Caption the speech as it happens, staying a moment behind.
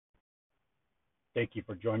Thank you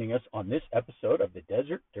for joining us on this episode of the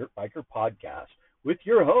Desert Dirt Biker Podcast with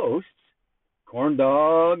your hosts, Corn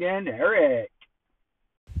Dog and Eric.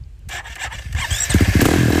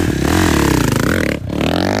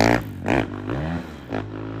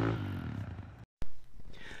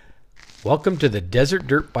 Welcome to the Desert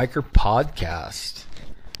Dirt Biker Podcast.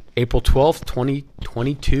 April 12th,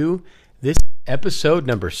 2022. This is episode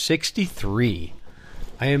number 63.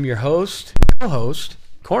 I am your co-host,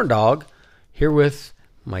 Corn Dog, here with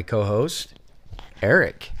my co-host,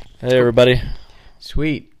 Eric. Hey, everybody.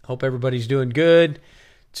 Sweet. Hope everybody's doing good.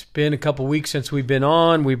 It's been a couple weeks since we've been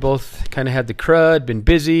on. We both kind of had the crud, been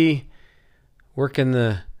busy, working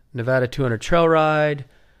the Nevada 200 Trailride,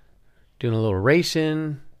 doing a little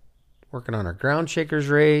racing, working on our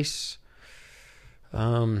Groundshakers race.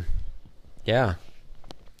 Yeah.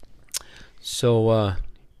 So,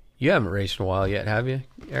 you haven't raced in a while yet, have you,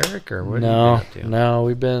 Eric? Or what have you been up to? No,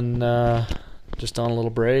 we've been just on a little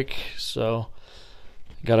break. So,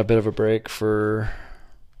 got a bit of a break for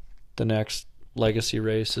the next legacy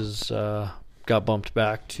races. Got bumped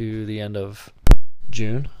back to the end of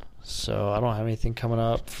June. So, I don't have anything coming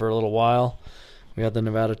up for a little while. We had the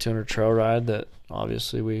Nevada 200 Trail Ride that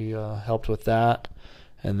obviously we helped with that.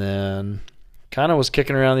 And then kind of was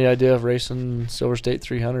kicking around the idea of racing Silver State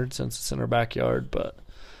 300 since it's in our backyard, but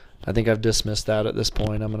I think I've dismissed that at this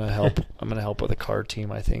point. I'm gonna help. I'm gonna help with a car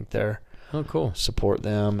team. I think there. Oh, cool. Support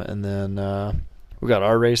them, and then we got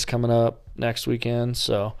our race coming up next weekend.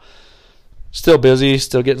 So still busy,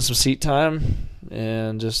 still getting some seat time,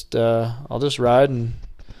 and just I'll just ride and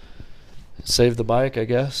save the bike, I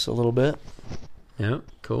guess, a little bit. Yeah,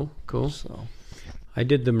 cool. So I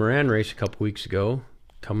did the MRAN race a couple weeks ago,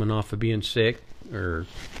 coming off of being sick or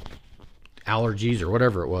allergies or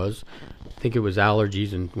whatever it was. I think it was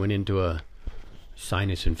allergies and went into a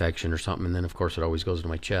sinus infection or something, and then of course it always goes to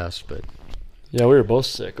my chest. But yeah, we were both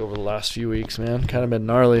sick over the last few weeks, man. Kind of been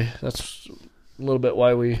gnarly. That's a little bit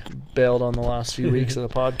why we bailed on the last few weeks of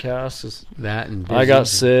the podcast. Is that and I got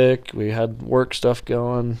sick. We had work stuff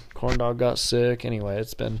going. Corn Dog got sick. Anyway,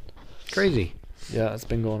 it's been crazy. Yeah, it's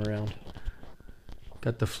been going around.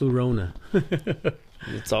 Got the flu-rona.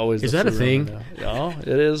 It's always is that a thing? Yeah, it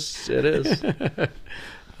is. It is.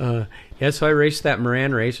 Yeah, so I raced that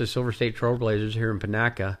MRAN race, the Silver State Trailblazers here in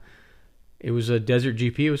Panaca. It was a desert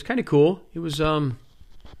GP. It was kind of cool. It was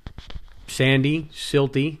sandy,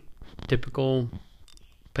 silty, typical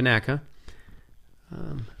Panaca.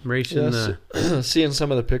 Racing seeing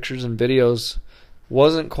some of the pictures and videos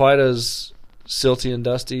wasn't quite as silty and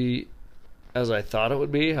dusty as I thought it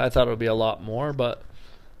would be. I thought it would be a lot more, but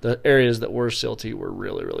the areas that were silty were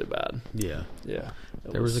really, really bad. Yeah.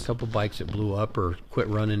 There was a couple bikes that blew up or quit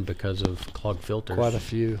running because of clogged filters. Quite a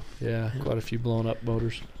few. Yeah, quite a few blown up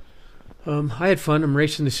motors. I had fun. I'm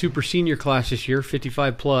racing the super senior class this year,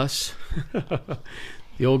 55 plus.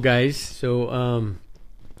 The old guys. So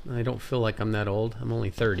I don't feel like I'm that old. I'm only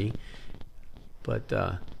 30. But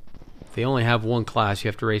they only have one class. You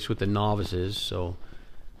have to race with the novices. So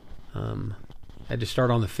I had to start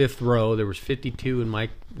on the fifth row. There was 52 in my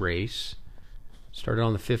race. Started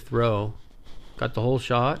on the fifth row. Got the whole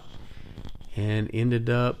shot. And ended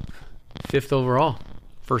up fifth overall.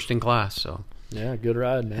 First in class. So yeah, good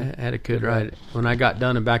ride, man. I had a good ride. When I got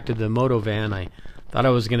done and back to the moto van, I thought I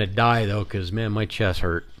was going to die, though, because, man, my chest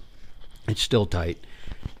hurt. It's still tight.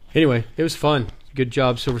 Anyway, it was fun. Good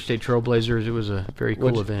job, Silver State Trailblazers. It was a very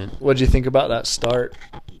cool event. What'd you think about that start?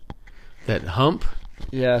 That hump?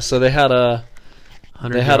 Yeah, so they had a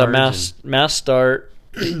mass start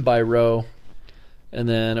by row, and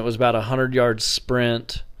then it was about a 100-yard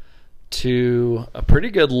sprint to a pretty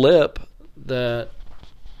good lip that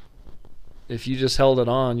if you just held it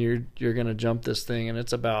on, you're going to jump this thing, and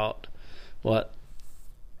it's about,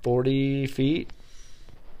 40 feet?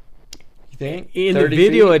 You think? In the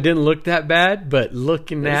video, feet? It didn't look that bad, but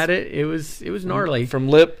looking at it, it was gnarly. From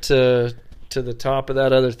lip to the top of that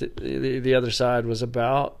the other side was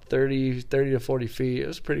about 30 to 40 feet. It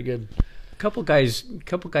was pretty good. Couple guys.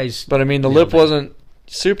 But I mean, the lip wasn't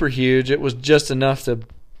super huge. It was just enough to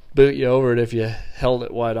boot you over it if you held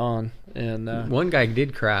it wide on. And one guy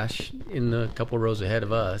did crash in the couple rows ahead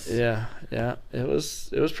of us. Yeah, it was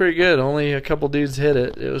pretty good. Only a couple dudes hit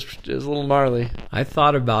it. It was a little gnarly. I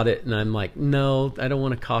thought about it, and I'm like, no, I don't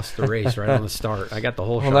want to cost the race right on the start. I got the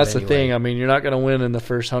whole shot. Well, that's anyway. The thing. I mean, you're not going to win in the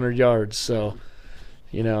first 100 yards, so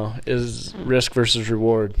is risk versus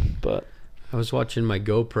reward. But I was watching my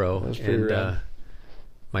GoPro, and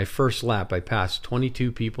my first lap, I passed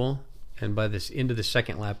 22 people, and by this end of the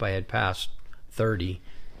second lap, I had passed 30.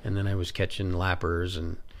 And then I was catching lappers,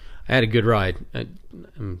 and I had a good ride.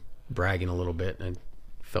 I'm bragging a little bit. I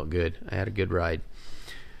felt good. I had a good ride.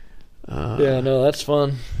 Yeah, no, that's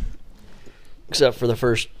fun. Except for the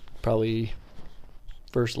first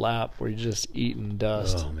lap where you're just eating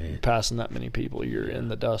dust. Oh, man. You're passing that many people, you're in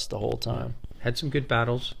the dust the whole time. Had some good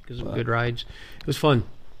battles, some good rides. It was fun.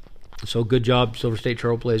 So good job, Silver State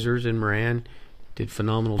Trailblazers and MRAN. Did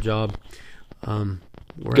phenomenal job.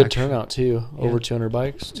 Good turnout too. Yeah. Over 200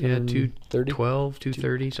 bikes. 230,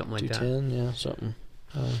 230, something like 210, yeah, something.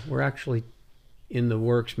 We're actually in the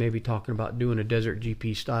works, maybe talking about doing a desert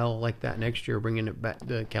GP style like that next year, bringing it back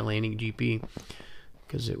to Kalani GP,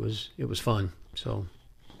 because it was fun. So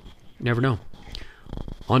you never know.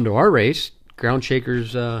 On to our race,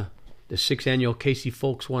 Groundshakers. The 6th annual Casey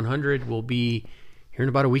Folks 100 will be here in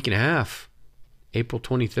about a week and a half, April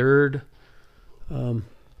 23rd.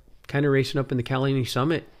 Kind of racing up in the Kalani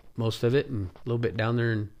Summit, most of it, and a little bit down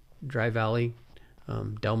there in Dry Valley,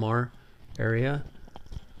 Del Mar area.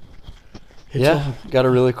 Got a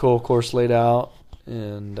really cool course laid out,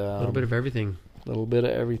 and a little bit of everything. No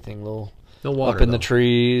water, up in the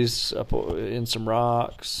trees, up in some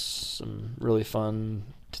rocks, some really fun,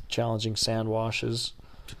 challenging sand washes.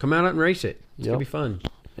 So come out and race it. It's going to be fun.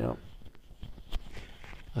 Yep.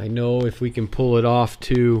 I know if we can pull it off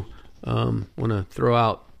too, want to throw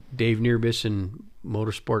out Dave Nearbus and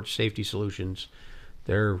Motorsports Safety Solutions.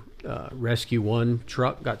 Their Rescue 1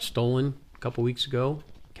 truck got stolen a couple weeks ago,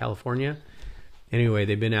 California. Anyway,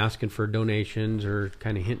 they've been asking for donations or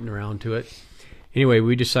kind of hinting around to it. Anyway,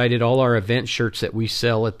 we decided all our event shirts that we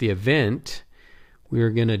sell at the event, we are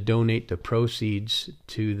going to donate the proceeds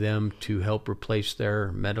to them to help replace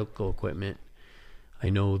their medical equipment. I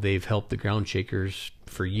know they've helped the Groundshakers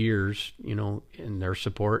for years, in their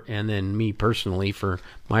support, and then me personally for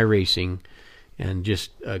my racing, and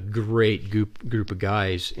just a great group of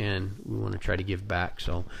guys, and we want to try to give back.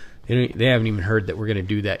 So they haven't even heard that we're going to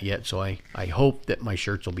do that yet, so I hope that my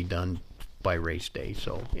shirts will be done by race day,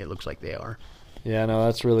 so it looks like they are. Yeah, no,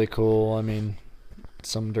 that's really cool. I mean,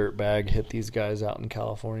 some dirtbag hit these guys out in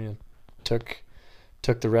California, took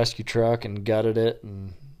the rescue truck and gutted it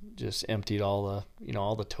and just emptied all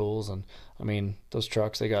the tools. And I mean, those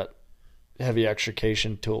trucks, they got heavy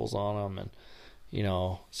extrication tools on them, and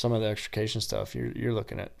some of the extrication stuff, you're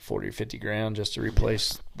looking at 40 or 50 grand just to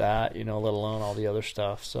replace that, let alone all the other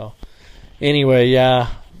stuff. So anyway, yeah,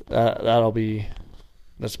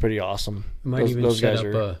 that's pretty awesome. Might even set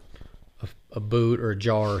up a boot or a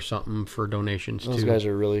jar or something for donations too. Those guys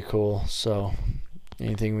are really cool. So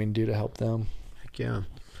anything we can do to help them. Heck yeah.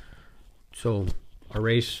 So our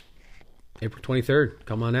race, April 23rd,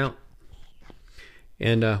 come on out.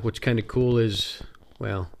 And what's kind of cool is,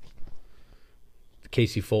 the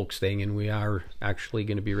Casey Folks thing, and we are actually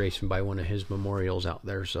going to be racing by one of his memorials out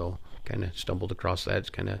there, so kind of stumbled across that. It's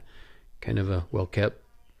kind of a well-kept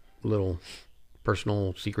little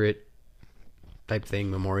personal secret type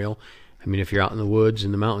thing, memorial. I mean, if you're out in the woods,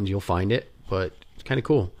 in the mountains, you'll find it, but it's kind of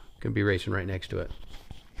cool. Going to be racing right next to it.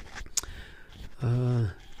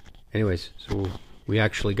 Anyways, so we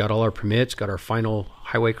actually got all our permits, got our final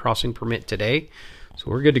highway crossing permit today,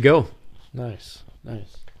 so we're good to go. Nice. That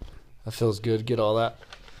feels good. Get all that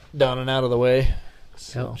down and out of the way.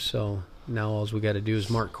 So now all we got to do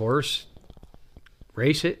is mark course,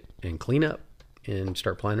 race it, and clean up, and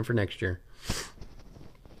start planning for next year.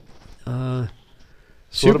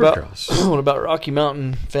 Supercross. What about Rocky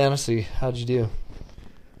Mountain Fantasy? How'd you do?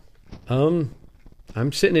 I'm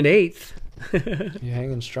sitting in 8th. You're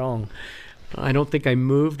hanging strong. I don't think I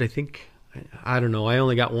moved. I don't know. I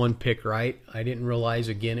only got one pick right. I didn't realize,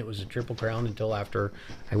 again, it was a Triple Crown until after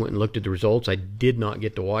I went and looked at the results. I did not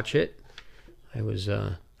get to watch it. I was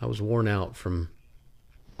worn out from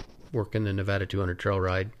working the Nevada 200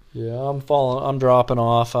 Trailride. Yeah, I'm dropping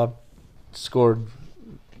off. I've scored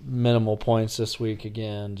minimal points this week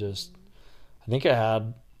again. I think I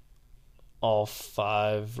had all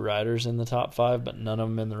 5 riders in the top 5, but none of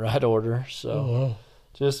them in the right order. So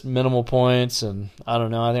just minimal points, and I don't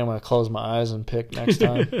know. I think I'm going to close my eyes and pick next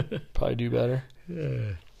time. Probably do better.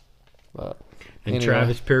 Yeah. But and anyway,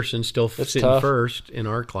 Travis Pearson's still sitting tough. First in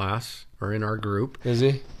our class, or in our group. Is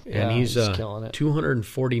he? And he's killing it.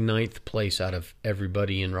 249th place out of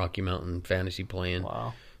everybody in Rocky Mountain Fantasy playing.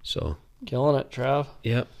 Wow. So killing it, Trav.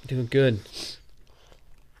 Yep, doing good.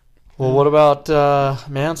 Well, what about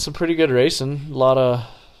some pretty good racing. A lot of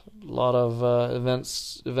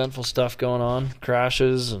eventful stuff going on.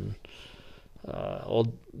 Crashes, and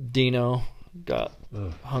old Dino got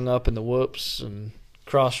hung up in the whoops and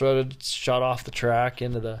cross-roaded, shot off the track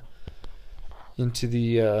into the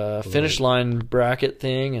finish line bracket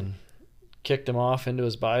thing, and kicked him off into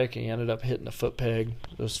his bike, and he ended up hitting a foot peg.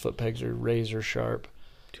 Those foot pegs are razor sharp.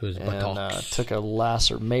 To his and buttocks. took a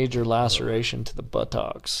major laceration to the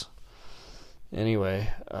buttocks. Anyway,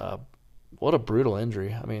 what a brutal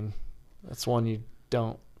injury. I mean, that's one you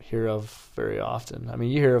don't hear of very often. I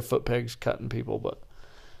mean, you hear of foot pegs cutting people, but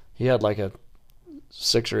he had like a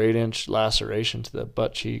 6 or 8 inch laceration to the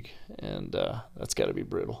butt cheek, and that's got to be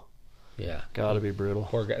brutal. Yeah, got to be brutal.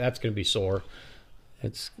 Poor guy. That's gonna be sore.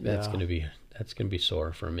 That's gonna be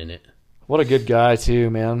sore for a minute. What a good guy too,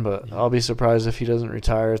 man. But I'll be surprised if he doesn't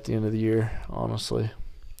retire at the end of the year. Honestly,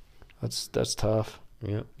 that's tough.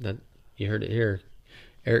 Yeah, that you heard it here.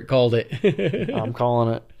 Eric called it. I'm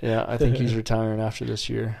calling it. Yeah, I think he's retiring after this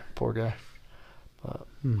year. Poor guy. But,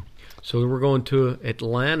 So we're going to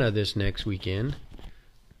Atlanta this next weekend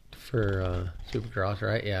for Supercross,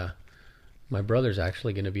 right? Yeah. My brother's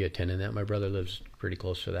actually going to be attending that. My brother lives pretty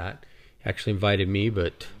close to that. He actually invited me,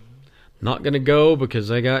 but not going to go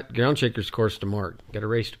because I got Groundshakers course to mark. Got a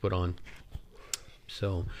race to put on.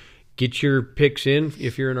 So get your picks in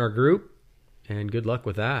if you're in our group, and good luck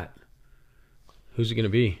with that. Who's it going to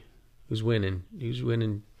be? Who's winning? Who's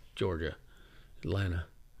winning Georgia? Atlanta.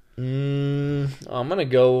 I'm going to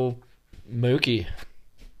go Mookie.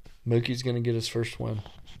 Mookie's going to get his first win.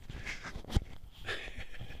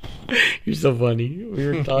 You're so funny. We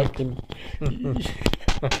were talking.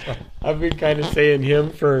 I've been kind of saying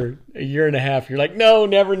him for a year and a half. You're like, no,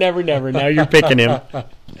 never, never, never. Now you're picking him.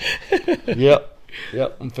 Yep,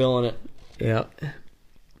 I'm feeling it. Yeah.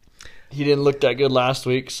 He didn't look that good last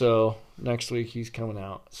week, so next week he's coming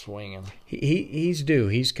out swinging. He's due.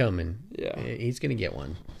 He's coming. Yeah. He's going to get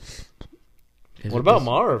one. What about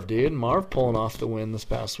Marv, dude? Marv pulling off the win this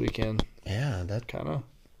past weekend. Yeah, that kind of.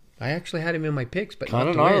 I actually had him in my picks, but kind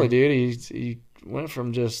of gnarly, dude. He went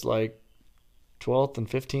from just like 12th and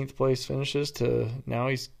 15th place finishes to now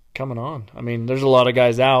he's coming on. I mean, there's a lot of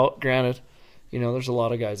guys out. Granted, there's a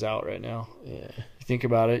lot of guys out right now. Yeah. You think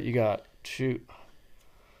about it, you got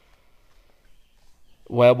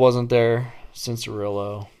Webb wasn't there,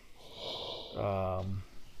 Cincerillo,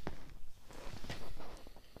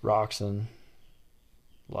 Roxon.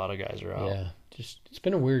 A lot of guys are out. Yeah, it's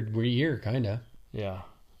been a weird year, kind of. Yeah,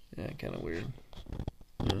 kind of weird.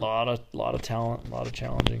 A lot of talent, a lot of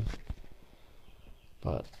challenging.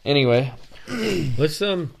 But anyway, let's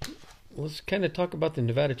kind of talk about the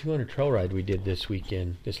Nevada 200 Trailride we did this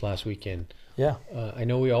last weekend. Yeah, I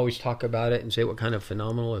know we always talk about it and say what kind of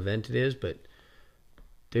phenomenal event it is, but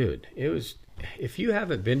dude, it was. If you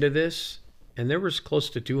haven't been to this, and there was close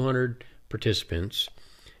to 200 participants,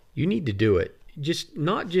 you need to do it.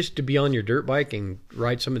 Not just to be on your dirt bike and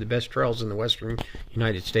ride some of the best trails in the western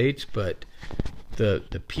United States, but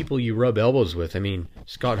the people you rub elbows with. I mean,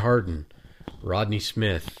 Scott Harden, Rodney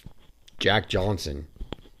Smith, Jack Johnson,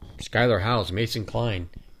 Skylar Howes, Mason Klein,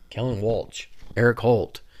 Kellen Walsh, Eric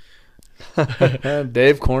Holt,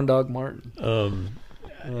 Dave Corndog Martin.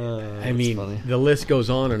 I mean, funny. The list goes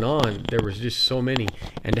on and on. There was just so many,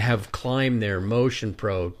 and to have Climb there, Motion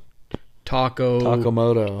Pro,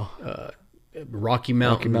 Takamoto, Rocky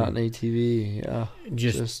Mountain ATV, yeah.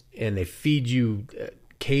 Just and they feed you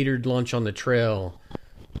catered lunch on the trail,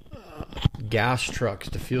 gas trucks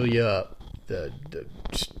to fill you up, the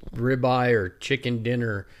ribeye or chicken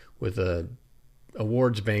dinner with a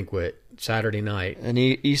awards banquet Saturday night, an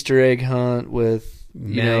Easter egg hunt with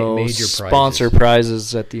major sponsor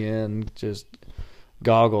prizes at the end, just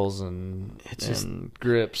goggles and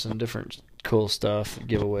grips and different cool stuff,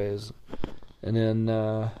 giveaways, and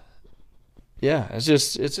then. Yeah, it's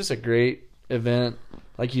just a great event,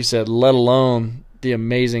 like you said. Let alone the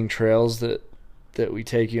amazing trails that we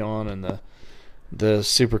take you on, and the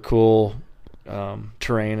super cool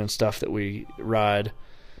terrain and stuff that we ride.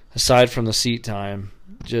 Aside from the seat time,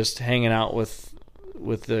 just hanging out with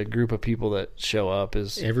the group of people that show up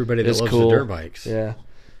is everybody that loves cool. the dirt bikes. Yeah,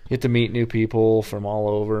 you get to meet new people from all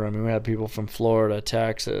over. I mean, we had people from Florida,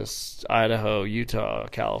 Texas, Idaho, Utah,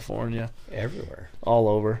 California, everywhere, all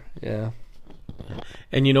over. Yeah.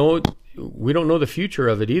 And we don't know the future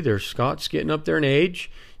of it either. Scott's getting up there in age.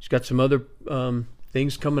 He's got some other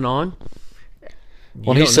things coming on.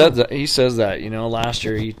 Well, he says that. Last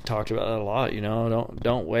year he talked about that a lot.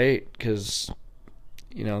 Don't wait because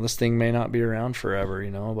this thing may not be around forever.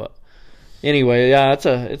 But anyway, yeah,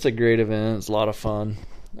 it's a great event. It's a lot of fun.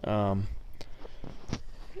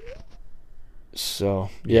 So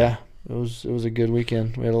yeah, it was a good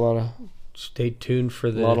weekend. We had a lot of. Stay tuned for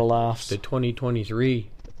a lot of laughs. The 2023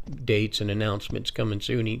 dates and announcements coming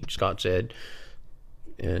soon, Scott said.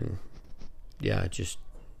 And, yeah, just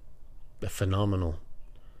a phenomenal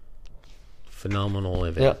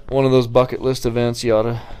event. Yeah, one of those bucket list events you ought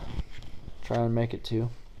to try and make it to.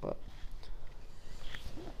 But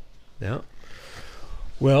yeah.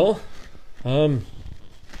 Well,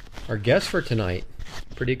 our guest for tonight,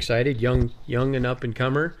 pretty excited. Young and up and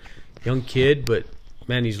comer, young kid, but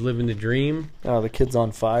man, he's living the dream. Oh, the kid's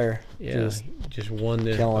on fire. Yeah, just won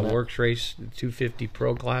the WORCS race, the 250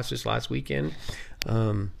 Pro class this last weekend.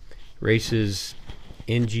 Races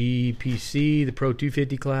NGPC, the Pro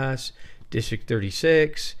 250 class, District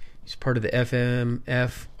 36. He's part of the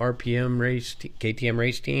FMF RPM race, KTM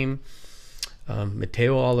race team.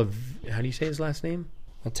 Mateo how do you say his last name?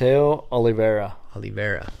 Mateo Oliveira.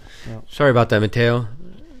 Yep. Sorry about that, Mateo.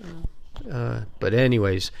 But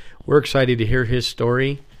anyways, we're excited to hear his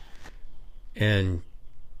story. And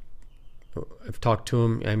I've talked to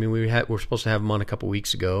him. I mean, we're supposed to have him on a couple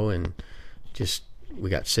weeks ago, and just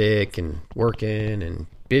we got sick and working and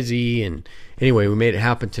busy. And anyway, we made it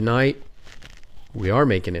happen tonight. We are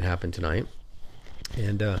making it happen tonight.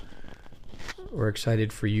 And we're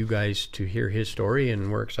excited for you guys to hear his story,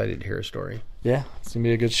 and we're excited to hear his story. Yeah, it's going to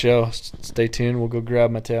be a good show. Stay tuned. We'll go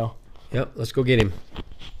grab Mateo. Yep, let's go get him.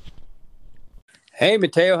 Hey,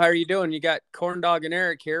 Mateo, how are you doing? You got Corn Dog and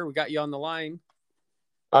Eric here. We got you on the line.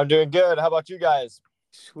 I'm doing good. How about you guys?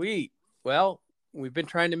 Sweet. Well, we've been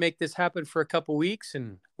trying to make this happen for a couple weeks,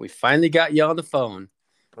 and we finally got you on the phone.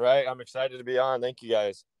 Right. I'm excited to be on. Thank you,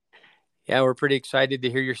 guys. Yeah, we're pretty excited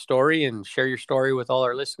to hear your story and share your story with all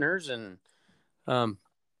our listeners. And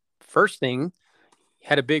first thing, you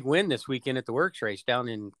had a big win this weekend at the WORCS race down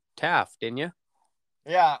in Taft, didn't you?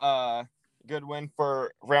 Yeah, good win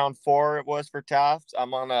for round 4 it was for Taft.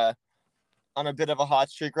 I'm on a bit of a hot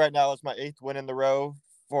streak right now. It's my 8th win in the row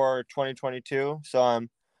for 2022. So I'm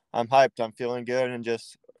hyped. I'm feeling good and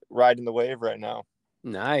just riding the wave right now.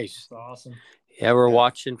 Nice. That's awesome. Yeah, we're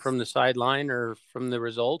watching from the sideline or from the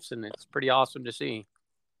results, and it's pretty awesome to see.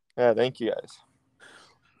 Yeah, thank you guys.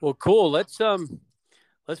 Well, cool. Let's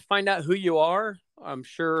find out who you are. I'm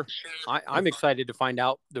sure I'm excited to find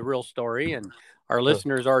out the real story, and our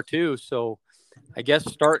listeners are too. So I guess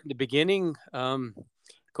start at the beginning,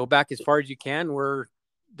 go back as far as you can where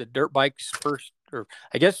the dirt bikes first, or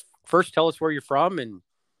I guess first tell us where you're from and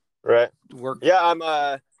work. Yeah,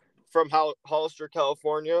 I'm from Hollister,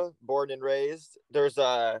 California, born and raised. There's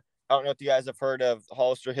I don't know if you guys have heard of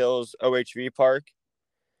Hollister Hills OHV Park.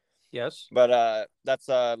 Yes. But that's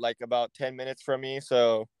like about 10 minutes from me.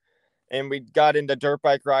 So, and we got into dirt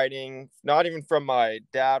bike riding, not even from my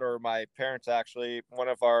dad or my parents, actually. One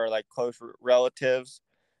of our like close relatives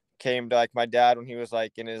came to like my dad when he was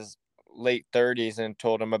like in his late 30s and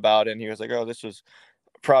told him about it. And he was like, oh, this was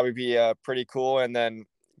probably be pretty cool. And then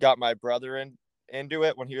got my brother into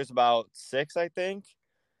it when he was about 6, I think.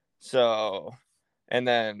 So, and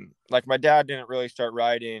then like my dad didn't really start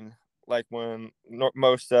riding like when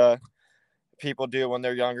most people do when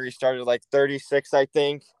they're younger. He started like 36, I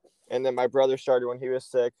think. And then my brother started when he was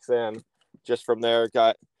 6. And just from there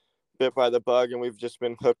got bit by the bug, and we've just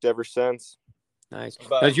been hooked ever since. Nice.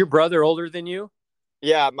 But, is your brother older than you?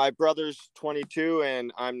 Yeah, my brother's 22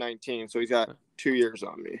 and I'm 19. So he's got 2 years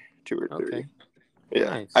on me, 2 or 3. Okay. Yeah.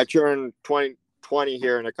 Nice. I turn 20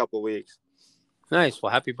 here in a couple weeks. Nice.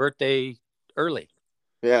 Well, happy birthday early.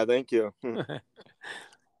 Yeah, thank you.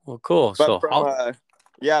 Well, cool. But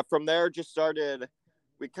so from there just started,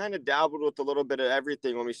 we kind of dabbled with a little bit of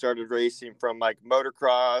everything when we started racing, from like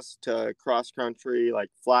motocross to cross country, like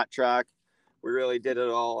flat track. We really did it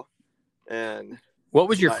all. And what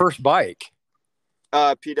was your first bike?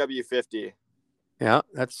 PW50. Yeah,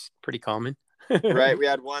 that's pretty common. Right. We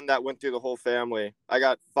had one that went through the whole family. I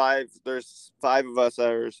got 5. There's 5 of us.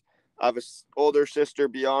 I have an older sister,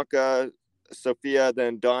 Bianca, Sophia,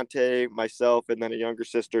 then Dante, myself, and then a younger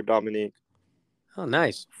sister, Dominique. Oh,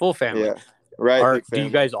 nice. Full family. Yeah. Right. Do you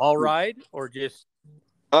guys all ride or just?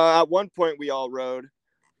 At one point we all rode,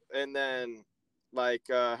 and then like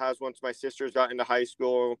once my sisters got into high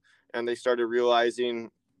school and they started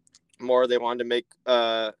realizing more, they wanted to make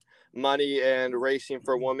money, and racing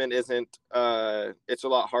for women isn't it's a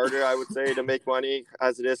lot harder, I would say, to make money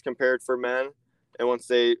as it is compared for men. And once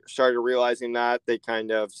they started realizing that, they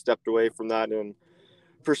kind of stepped away from that and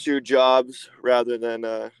pursued jobs rather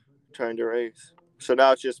than trying to race. So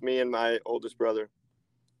now it's just me and my oldest brother.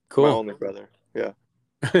 Cool. My only brother. Yeah.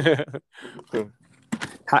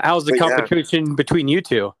 How's the competition between you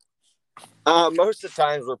two? Most of the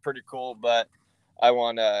times we're pretty cool, but I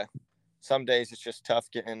want some days it's just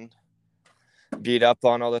tough getting beat up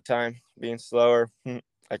on all the time, being slower.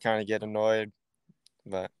 I kind of get annoyed,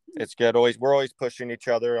 but it's good. We're always pushing each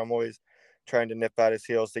other. I'm always trying to nip at his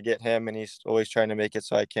heels to get him, and he's always trying to make it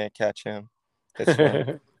so I can't catch him. It's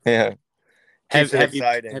fun. Yeah. Have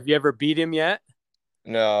you ever beat him yet?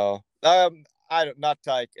 No. Not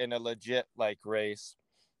like in a legit like race.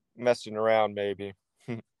 Messing around maybe.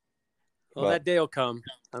 Well, But- that day will come.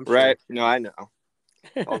 I'm sure. Right? No, I know.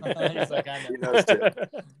 He's like, I He know. knows too.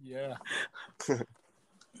 Yeah.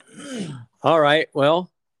 All right. Well,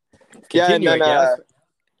 Yeah, and continue, then I guess.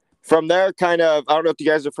 from there, kind of, I don't know if you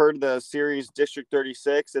guys have heard of the series District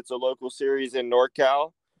 36. It's a local series in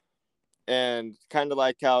NorCal, and kind of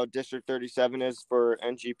like how District 37 is for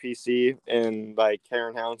NGPC and like Hare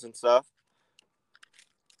and Hounds and stuff.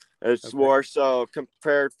 It's Okay. more so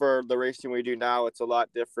compared for the racing we do now. It's a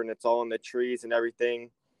lot different. It's all in the trees and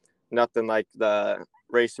everything. Nothing like the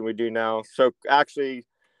racing we do now. So actually,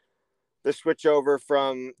 the switch over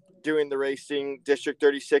from doing the racing District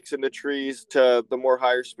 36 in the trees to the more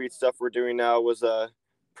higher speed stuff we're doing now was a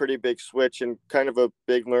pretty big switch and kind of a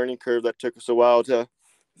big learning curve that took us a while to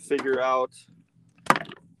figure out.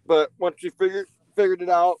 But once we figured it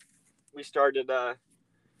out, we started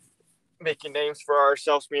making names for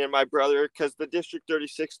ourselves, me and my brother, because the District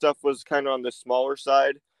 36 stuff was kind of on the smaller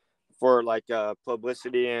side for like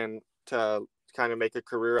publicity and to kind of make a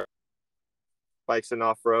career bikes and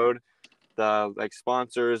off-road. The like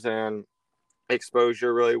sponsors and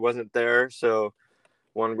exposure really wasn't there. So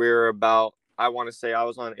when we were about, I want to say I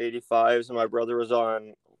was on 85s and my brother was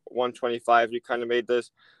on 125, we kind of made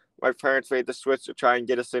this, my parents made the switch to try and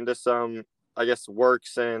get us into some, I guess,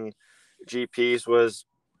 WORCS, and GPs was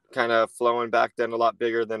kind of flowing back then a lot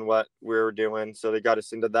bigger than what we were doing. So they got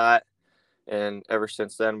us into that. And ever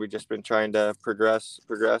since then, we've just been trying to progress.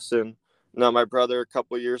 And now my brother a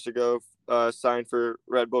couple of years ago signed for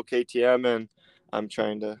Red Bull KTM, and I'm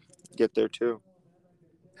trying to get there too.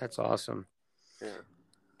 That's awesome. Yeah.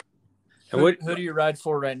 And Who do you ride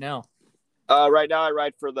for right now? Right now, I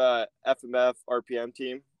ride for the FMF RPM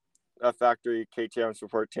team, a factory KTM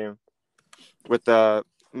support team. With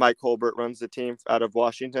Mike Holbert runs the team out of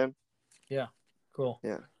Washington. Yeah, cool.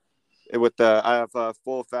 Yeah. With I have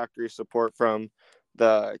full factory support from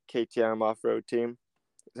the KTM off-road team.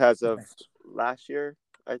 As of last year,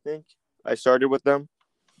 I think I started with them.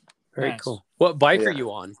 Very Nice. cool. What bike Yeah. are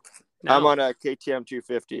you on? now? I'm on a KTM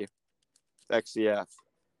 250 XCF.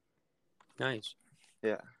 Nice.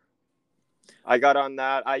 Yeah. I got on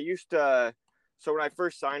that. I used to, so when I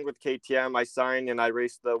first signed with KTM, I signed and I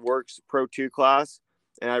raced the WORCS Pro 2 class,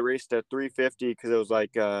 and I raced a 350 because it was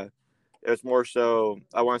like, it was more so,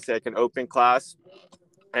 I want to say like an open class.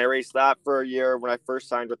 I raced that for a year when I first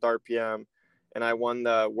signed with RPM, and I won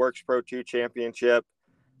the WORCS Pro 2 championship.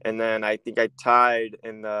 And then I think I tied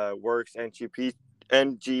in the WORCS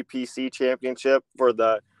NGPC championship for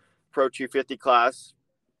the Pro 250 class.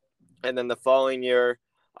 And then the following year,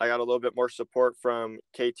 I got a little bit more support from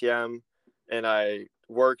KTM, and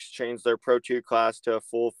WORCS changed their Pro 2 class to a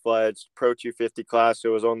full-fledged Pro 250 class. So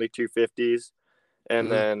it was only 250s. And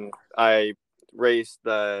then I raced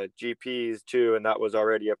the GPs too, and that was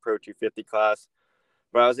already a Pro 250 class.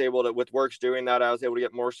 But I was able to, with WORCS doing that, I was able to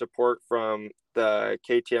get more support from the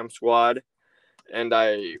KTM squad. And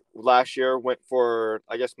I last year went for,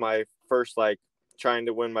 I guess, my first, like, trying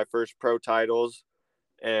to win my first pro titles,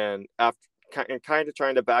 and after kind of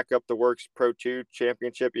trying to back up the WORCS Pro 2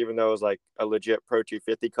 championship, even though it was like a legit Pro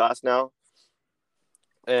 250 class now.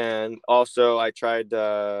 And also I tried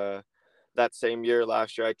that same year,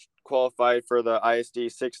 last year, I qualified for the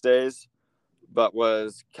ISD 6 days, but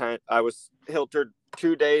I was hiltered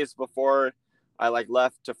 2 days before I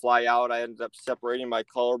left to fly out. I ended up separating my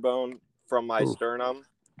collarbone from my sternum.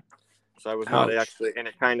 So I was not actually, and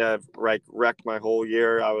it kind of wrecked my whole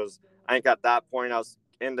year. I think at that point I was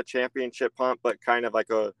in the championship hunt, but kind of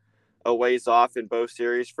like a ways off in both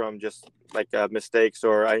series from just like mistakes,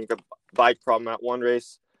 or I think a bike problem at one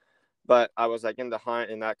race. But I was like in the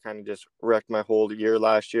hunt, and that kind of just wrecked my whole year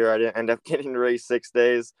last year. I didn't end up getting to race 6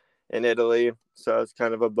 days in Italy, so it's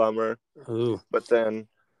kind of a bummer. Ooh. But then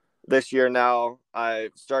this year now I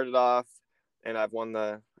started off and I've won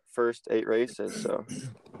the first 8 races, so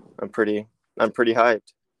I'm pretty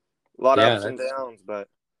hyped. A lot of ups and downs, but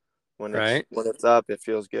when it's up, it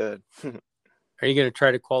feels good. Are you going to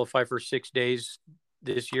try to qualify for 6 days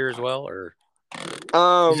this year as well, or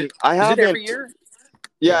is it every year?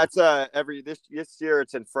 Yeah, it's this year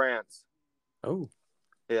it's in France. Oh,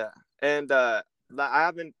 yeah, and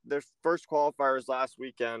their first qualifier was last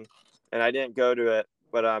weekend, and I didn't go to it,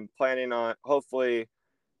 but I'm planning on. Hopefully,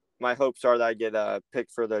 my hopes are that I get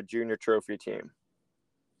picked for the junior trophy team.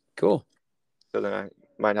 Cool. So then I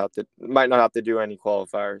might not have to do any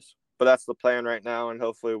qualifiers, but that's the plan right now. And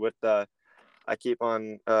hopefully, with I keep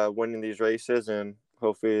on winning these races, and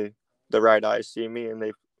hopefully the right eyes see me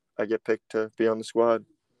and I get picked to be on the squad.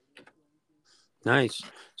 Nice.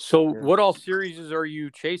 So what all series are you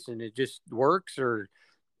chasing? It just WORCS, or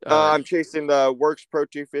I'm chasing the WORCS Pro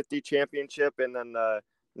 250 championship, and then the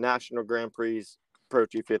National Grand Prix Pro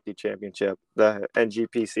 250 Championship, the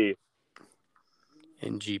NGPC.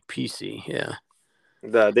 NGPC, yeah.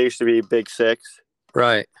 They used to be Big Six.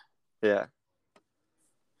 Right. Yeah.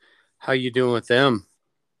 How you doing with them?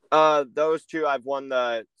 Those two I've won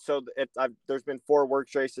there's been 4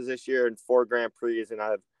 WORCS races this year and 4 Grand Prix, and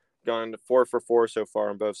I've gone 4 for 4 so far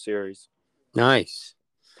in both series. Nice.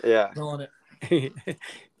 Yeah. Killing it.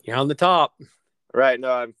 You're on the top. Right.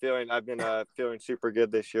 No, I've been feeling super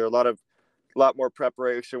good this year. A lot more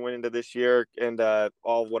preparation went into this year, and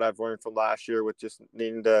all of what I've learned from last year with just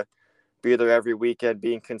needing to be there every weekend,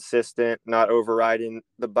 being consistent, not overriding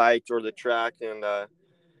the bike or the track, and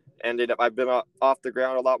I've been off the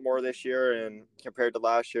ground a lot more this year, and compared to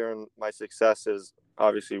last year, and my success is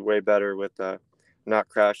obviously way better with not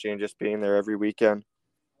crashing and just being there every weekend.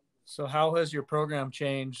 So how has your program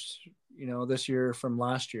changed, this year from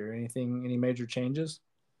last year? Any major changes?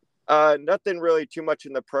 Nothing really too much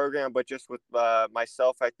in the program, but just with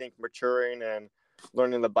myself, I think maturing and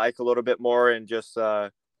learning the bike a little bit more, and just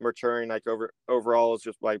maturing like overall is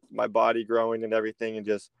just like my body growing and everything, and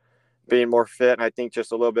just being more fit. And I think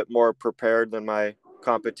just a little bit more prepared than my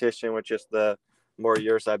competition with just the more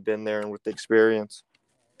years I've been there and with the experience.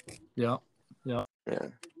 Yeah.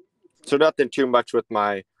 So nothing too much with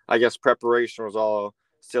my, I guess, preparation was all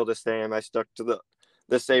still the same. I stuck to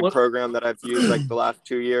the same program that I've used like the last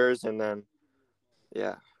 2 years, and then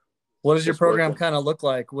What does your program kind of look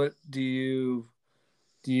like? What do you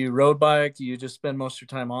road bike? Do you just spend most of your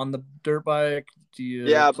time on the dirt bike? Do you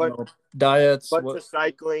diets? Bunch of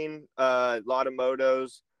cycling, a lot of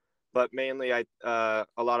motos, but mainly a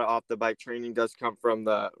lot of off the bike training does come from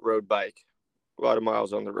the road bike. A lot of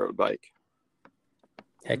miles on the road bike.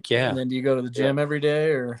 Heck yeah. And then do you go to the gym every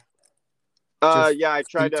day, or? I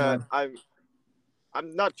try to.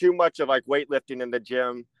 I'm not too much of like weightlifting in the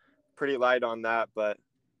gym, pretty light on that, but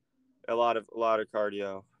a lot of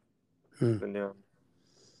cardio. Been doing.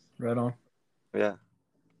 Right on. Yeah,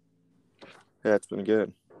 it's been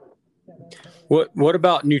good. What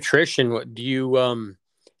about nutrition? What do you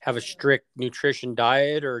have a strict nutrition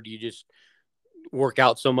diet, or do you just work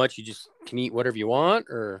out so much you just can eat whatever you want?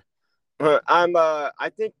 Or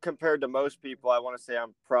I think compared to most people, I want to say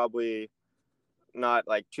I'm probably not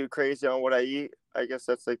like too crazy on what I eat. I guess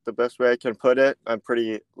that's like the best way I can put it. I'm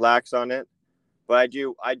pretty lax on it, but I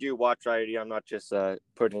do watch what I eat. I'm not just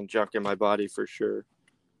putting junk in my body for sure.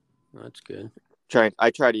 That's good.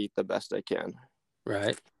 I try to eat the best I can.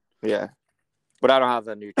 Right. Yeah, but I don't have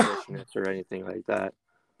a nutritionist or anything like that.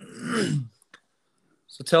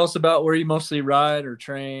 So tell us about where you mostly ride or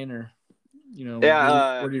train, or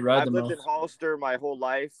where do you ride the most? I've lived in Hollister my whole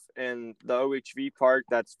life, and the OHV park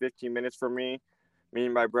that's 15 minutes from me. Me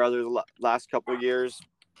and my brother the last couple of years,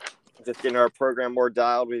 just getting our program more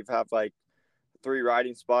dialed. We've have like 3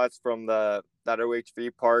 riding spots from that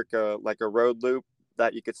OHV park, like a road loop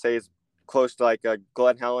that you could say is close to like a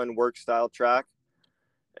Glen Helen WORCS style track.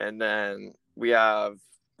 And then we have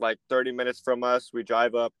like 30 minutes from us, we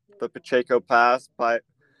drive up the Pacheco Pass,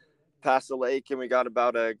 past the lake, and we got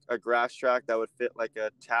about a grass track that would fit like a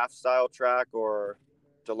Taft style track or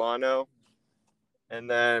Delano. And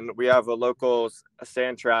then we have a local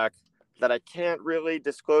sand track that I can't really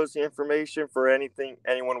disclose the information for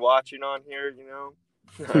anyone watching on here,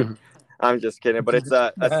 I'm just kidding, but it's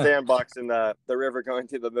a sandbox in the river going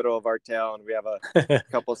through the middle of our town. We have a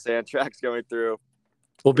couple sand tracks going through.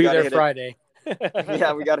 We'll be there Friday.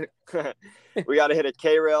 Yeah, we got to hit a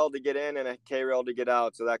K-rail to get in and a K-rail to get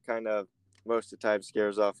out. So that kind of most of the time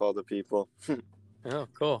scares off all the people. Oh,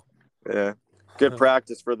 cool. Yeah. Good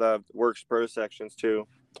practice for the WORCS Pro sections too.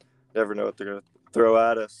 Never know what they're going to throw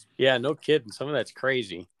at us. Yeah, no kidding. Some of that's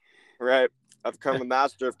crazy. Right. I've become a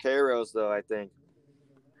master of K-rails though, I think.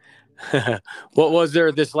 What was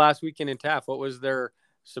there this last weekend in Taft? What was their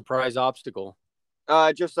surprise obstacle?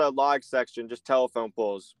 Just a log section, just telephone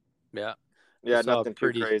poles. Yeah. Yeah, nothing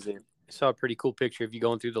too crazy. I saw a pretty cool picture of you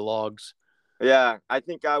going through the logs. Yeah, I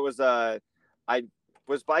think I was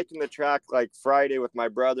biking the track like Friday with my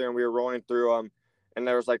brother, and we were rolling through them. And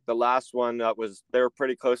there was like the last one they were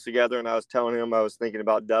pretty close together, and I was telling him I was thinking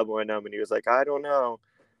about doubling them, and he was like, I don't know.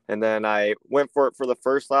 And then I went for it for the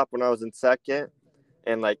first lap when I was in second,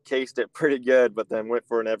 and like cased it pretty good, but then went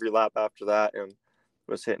for it in every lap after that, and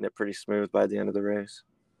was hitting it pretty smooth by the end of the race.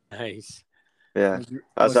 Nice. Yeah.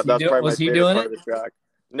 That's probably my favorite part of the track.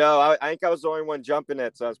 No, I think I was the only one jumping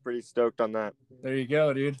it, so I was pretty stoked on that. There you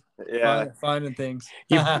go, dude. Yeah. Finding things.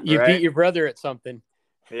 You Right? beat your brother at something.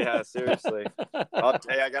 Yeah, seriously.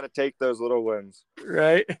 I got to take those little wins.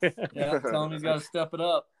 Right? Yeah, tell him he's got to step it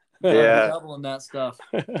up. Yeah. Doubling that stuff.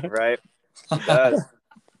 Right? He does.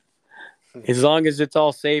 As long as it's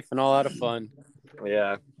all safe and all out of fun.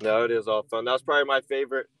 Yeah, no, it is all fun. That was probably my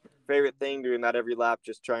favorite thing, doing that every lap,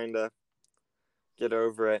 just trying to get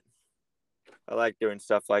over it. I like doing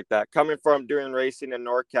stuff like that. Coming from doing racing in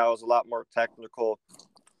NorCal is a lot more technical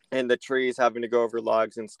in the trees, having to go over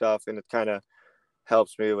logs and stuff, and it kind of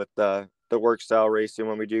helps me with the work style racing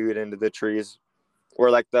when we do get into the trees. Or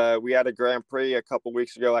like we had a Grand Prix a couple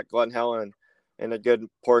weeks ago at Glen Helen, and a good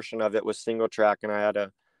portion of it was single track, and I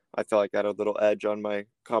felt like I had a little edge on my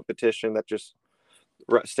competition that just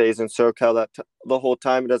stays in SoCal the whole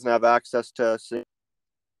time. It doesn't have access to single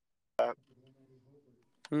track.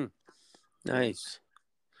 Nice.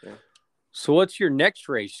 Yeah. So what's your next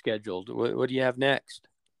race scheduled? What do you have next?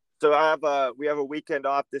 So we have a weekend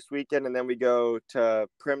off this weekend, and then we go to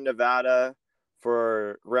Prim, Nevada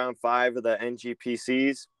for round 5 of the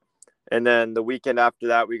NGPCs. And then the weekend after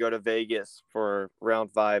that, we go to Vegas for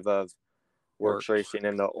round 5 of WORCS racing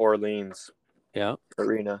in the Orleans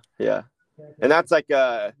arena. Yeah. And that's like,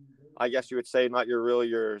 I guess you would say not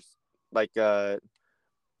your like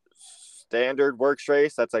standard WORCS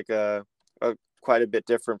race. That's like quite a bit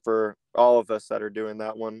different for all of us that are doing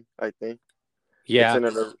that one, I think. Yeah. It's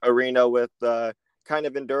in an arena with kind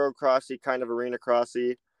of enduro crossy, kind of arena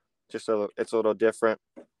crossy. Just it's a little different.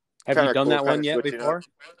 Have you done that one yet before?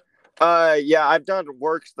 Yeah, I've done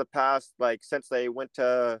WORCS the past, like, since they went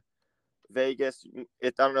to Vegas.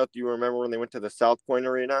 I don't know if you remember when they went to the South Point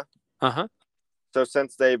Arena. Uh-huh. So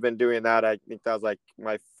since they've been doing that, I think that was like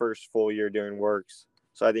my first full year doing WORCS.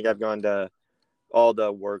 So I think I've gone to all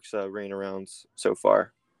the WORCS arena rounds so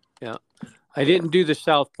far. Yeah. I didn't do the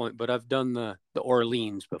South Point, but I've done the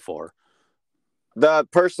Orleans before.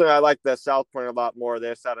 Personally, I like the South Point a lot more. They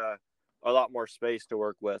just had a lot more space to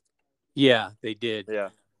work with. Yeah, they did. Yeah,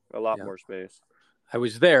 a lot more space. I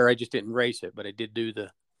was there. I just didn't race it, but I did do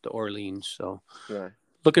the Orleans. So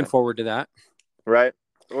looking forward to that. Right.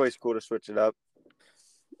 Always cool to switch it up.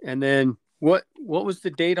 And then what was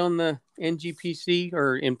the date on the NGPC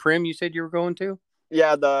or in Prim you said you were going to?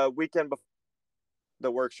 Yeah, the weekend before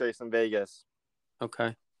the WORCS race in Vegas.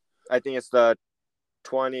 Okay. I think it's the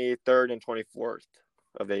 23rd and 24th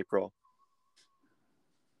of April.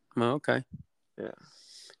 Oh, okay. Yeah.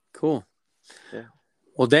 Cool. Yeah.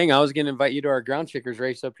 Well, dang, I was going to invite you to our Groundshakers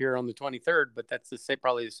race up here on the 23rd, but that's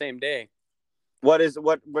probably the same day. What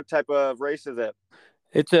type of race is it?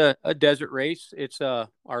 It's a desert race. It's our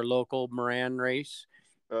local MRAN race.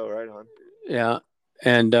 Oh, right on. Yeah.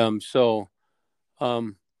 And so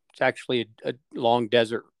it's actually a long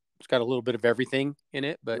desert. It's got a little bit of everything in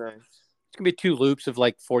it, but nice. It's going to be 2 loops of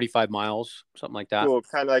like 45 miles, something like that. Cool.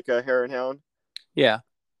 Kind of like a hare and hound. Yeah.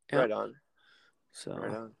 Right on. So,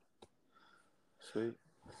 right on. Sweet.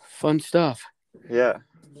 Fun stuff. Yeah.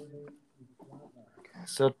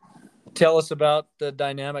 So tell us about the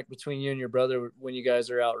dynamic between you and your brother when you guys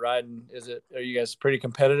are out riding. Are you guys pretty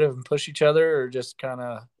competitive and push each other, or just kind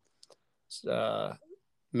of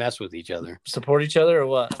mess with each other, support each other, or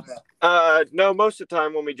what? No, most of the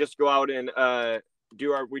time when we just go out and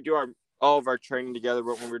do all of our training together,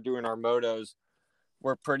 but when we're doing our motos,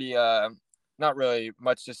 we're pretty not really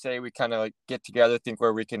much to say. We kind of like get together, think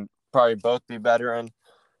where we can probably both be better,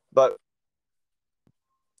 but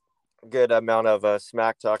good amount of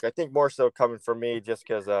smack talk. I think more so coming from me, just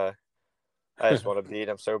because I just want to beat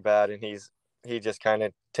him so bad, and he just kind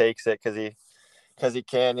of takes it because he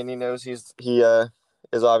can, and he knows he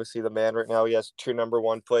is obviously the man right now. He has 2 number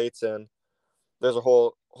 1 plates, and there's a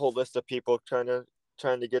whole list of people trying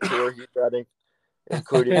to get to where he's at,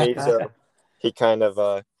 including me. So he kind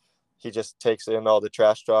of he just takes in all the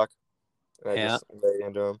trash talk, and I just lay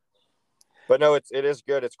into him. But no, it is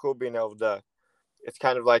good. It's cool being able to. It's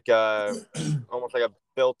kind of like almost like a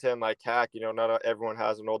built-in like hack. You know, not everyone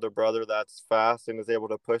has an older brother that's fast and is able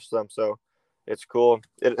to push them. So it's cool.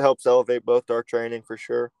 It helps elevate both our training for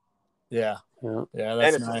sure. Yeah. That's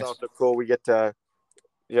and it's nice. also cool. We get to,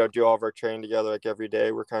 do all of our training together like every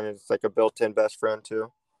day. We're kind of just like a built-in best friend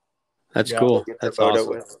too. That's cool. That's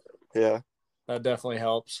awesome. Yeah. That definitely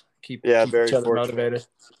helps. Keep very each other fortunate. Motivated.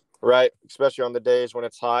 Right. Especially on the days when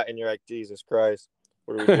it's hot and you're like, Jesus Christ,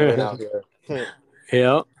 what are we doing out here?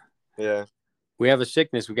 Yeah. Yeah. We have a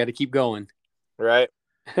sickness. We got to keep going. Right.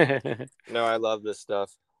 No, I love this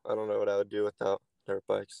stuff. I don't know what I would do without dirt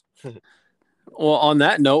bikes. Well, on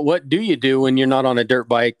that note, what do you do when you're not on a dirt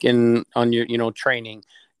bike and on your, training?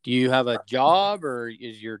 Do you have a job, or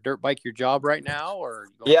is your dirt bike your job right now? Or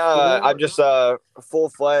I'm just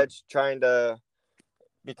full-fledged trying to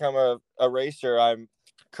become a racer. I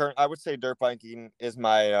would say dirt biking is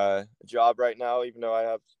my job right now, even though I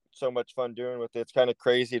have so much fun doing with it. It's kind of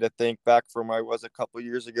crazy to think back from where I was a couple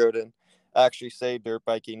years ago to actually say dirt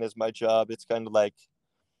biking is my job. It's kind of like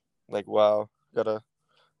wow, gotta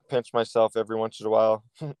pinch myself every once in a while.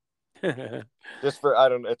 Just for, I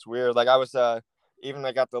don't know, it's weird. Like I was even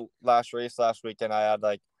I got the last race last weekend, I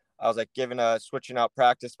was given switching out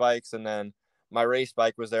practice bikes, and then my race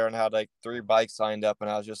bike was there and I had like 3 bikes lined up, and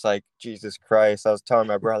I was just like, Jesus Christ. I was telling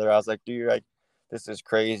my brother, I was like, dude, like this is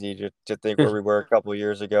crazy to think where we were a couple of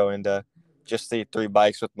years ago, and just see 3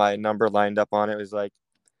 bikes with my number lined up on it. It was like,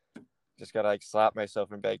 just gotta like slap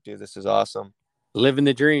myself and be like, dude, this is awesome. Living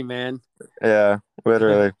the dream, man. Yeah,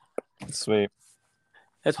 literally. Sweet.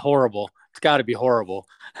 That's horrible. It's got to be horrible.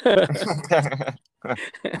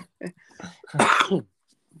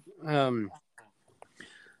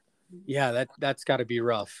 Yeah, that's got to be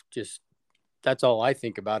rough. Just that's all I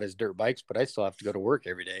think about is dirt bikes, but I still have to go to work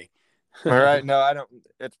every day. All right, no, I don't.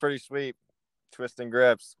 It's pretty sweet, twisting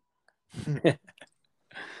grips.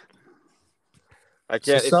 I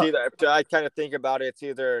can't. It's either I kind of think about it. It's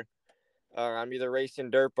either I'm either racing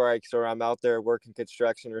dirt bikes or I'm out there working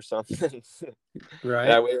construction or something. Right.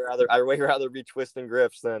 And I way rather be twisting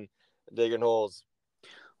grips than digging holes.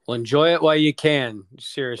 Well, enjoy it while you can.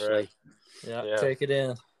 Seriously. Right. Yeah, take it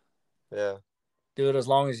in. Yeah. Do it as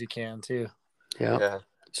long as you can too. Yeah.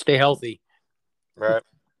 Stay healthy. Right.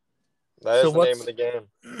 That is the name of the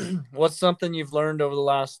game. What's something you've learned over the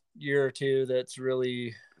last year or two that's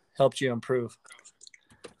really helped you improve?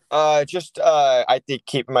 I think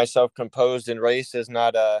keeping myself composed in races,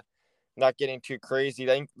 not getting too crazy.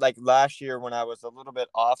 I think like last year when I was a little bit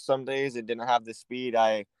off some days and didn't have the speed,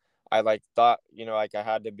 I like thought, like I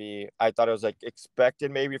had to be, I thought it was like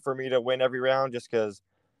expected maybe for me to win every round just because,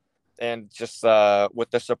 and just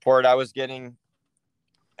with the support I was getting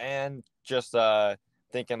and just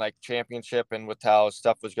thinking like championship and with how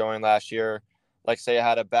stuff was going last year, like say I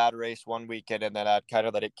had a bad race one weekend and then I'd kind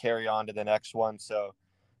of let it carry on to the next one. So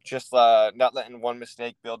just not letting one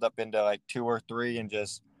mistake build up into like 2 or 3 and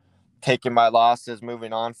just taking my losses,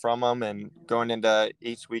 moving on from them, and going into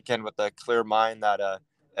each weekend with a clear mind that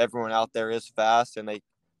everyone out there is fast and they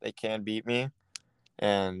can beat me,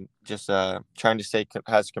 and just trying to stay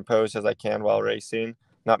as composed as I can while racing,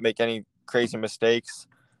 not make any crazy mistakes.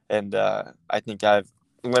 And I think I've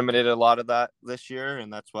limited a lot of that this year,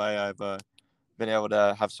 and that's why I've been able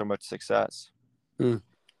to have so much success.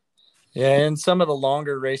 Yeah, and some of the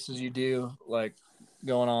longer races you do, like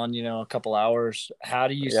going on, a couple hours, how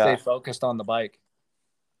do you stay focused on the bike?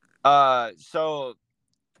 So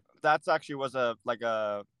that's actually was a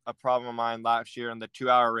problem of mine last year in the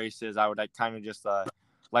 2-hour races. I would like kind of just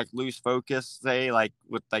like lose focus, say like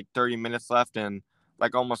with like 30 minutes left, and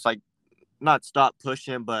like almost like not stop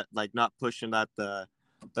pushing, but like not pushing at the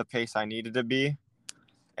pace I needed to be.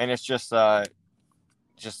 And it's just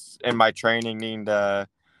in my training needing to,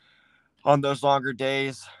 on those longer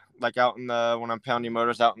days, like out in when I'm pounding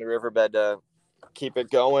motors out in the riverbed, to keep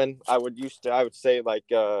it going. I would say like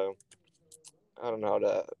I don't know how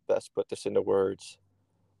to best put this into words.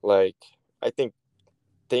 Like I think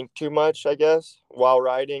too much, I guess, while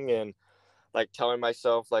riding, and like telling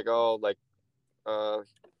myself like, oh, like I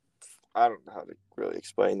don't know how to really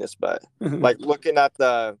explain this, but like looking at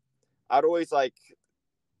I'd always like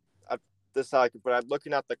this is how I could put it. I'm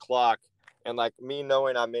looking at the clock and like me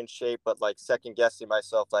knowing I'm in shape, but like second guessing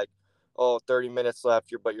myself, like, oh, 30 minutes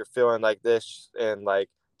left, but you're feeling like this, and like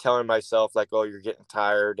telling myself like, oh, you're getting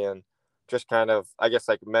tired, and just kind of, I guess,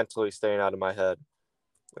 like mentally staying out of my head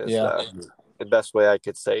is the best way I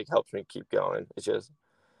could say helps me keep going. It just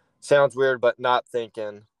sounds weird, but not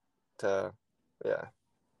thinking to,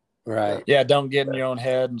 Right. Yeah, don't get in your own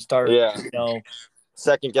head and start,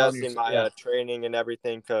 second guessing my training and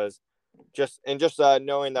everything, because just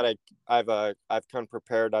knowing that I've come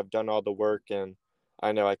prepared, I've done all the work, and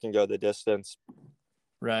I know I can go the distance.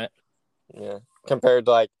 Right. Yeah. Compared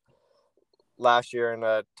to like last year in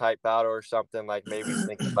a tight battle or something, like maybe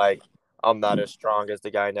thinking like I'm not as strong as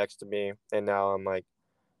the guy next to me, and now I'm like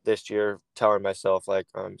this year telling myself like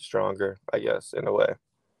I'm stronger, I guess, in a way.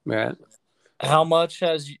 Right. How much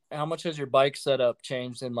has your bike setup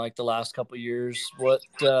changed in like the last couple of years? What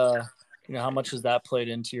how much has that played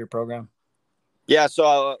into your program? Yeah,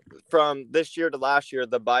 so from this year to last year,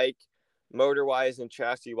 the bike motor wise and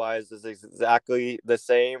chassis wise is exactly the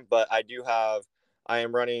same, but I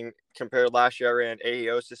am running, compared to last year, I ran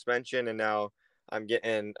AEO suspension, and now I'm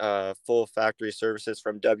getting full factory services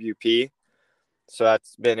from WP. So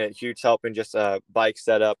that's been a huge help in just bike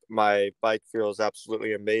setup. My bike feels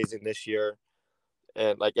absolutely amazing this year.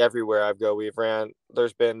 And like everywhere I go,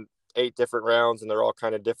 there's been 8 different rounds, and they're all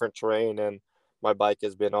kind of different terrain, and my bike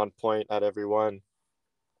has been on point at every one.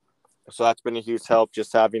 So that's been a huge help,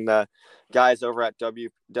 just having the guys over at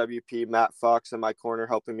WP, Matt Fox in my corner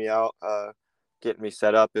helping me out, getting me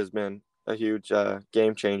set up has been a huge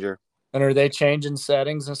game changer. And are they changing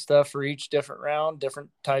settings and stuff for each different round, different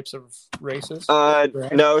types of races?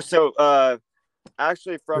 No. So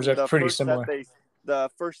actually, from the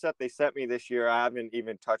first set they sent me this year, I haven't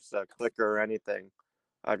even touched the clicker or anything.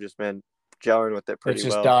 I've just been gelling with it pretty well.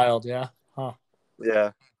 It's just dialed, yeah. Huh.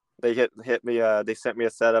 Yeah. They hit me. They sent me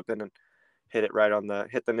a setup and hit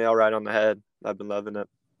the nail right on the head. I've been loving it.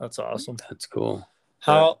 That's awesome. That's cool.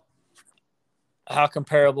 How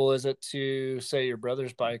comparable is it to, say, your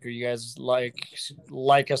brother's bike? Are you guys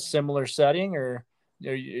like a similar setting, or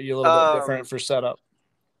are you a little bit different for setup?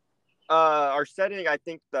 Our setting, I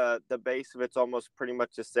think the base of it's almost pretty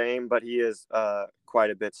much the same, but he is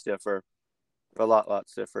quite a bit stiffer, a lot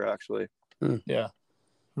stiffer actually. Yeah.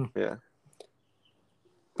 Yeah.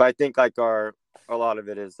 But I think like a lot of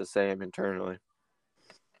it is the same internally.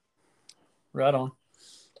 Right on.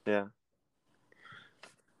 Yeah.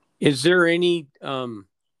 Is there any,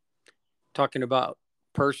 talking about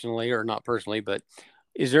personally or not personally, but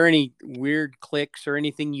is there any weird clicks or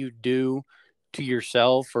anything you do to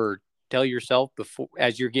yourself or tell yourself before,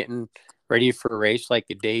 as you're getting ready for a race, like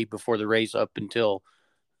a day before the race up until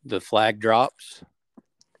the flag drops?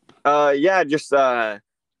 Yeah, just kind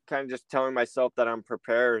of just telling myself that I'm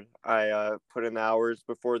prepared. I put in the hours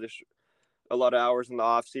before a lot of hours in the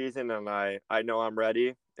off season, and I know I'm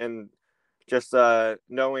ready. And just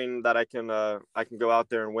knowing that I can go out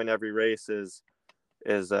there and win every race is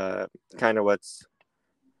kind of what's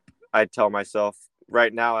I tell myself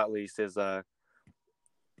right now, at least, is I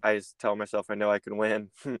just tell myself I know I can win.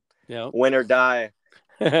 Yeah. Win or die.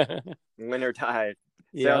 Win or die.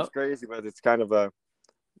 Sounds crazy, but it's kind of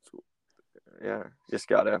just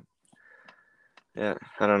gotta. Yeah,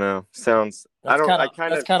 I don't know. Sounds. That's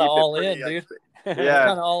kind of all in, dude. Yeah, kind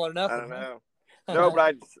of all or nothing. I don't know. No,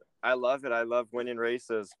 but I love it. I love winning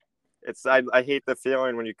races. I hate the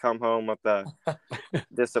feeling when you come home with a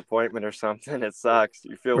disappointment or something. It sucks.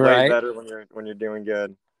 You feel way better when you're doing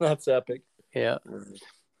good. That's epic. Yeah.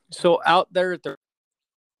 So out there at the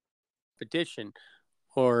competition,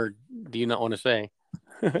 or do you not want to say?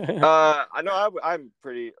 I know I'm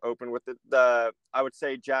pretty open with it. I would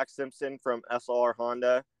say Jack Simpson from SLR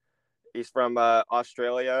Honda. He's from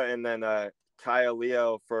Australia, and then Kyle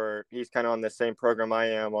Leo he's kind of on the same program I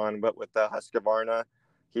am on, but with the Husqvarna.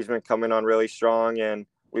 He's been coming on really strong, and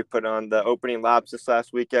we put on the opening laps this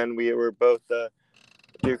last weekend. We were both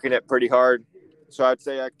duking it pretty hard. So I'd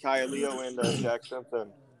say Kyle Leo and Jack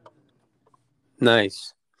Simpson.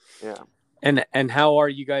 Nice. Yeah. And how are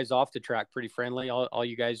you guys off the track? Pretty friendly? All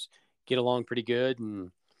you guys get along pretty good?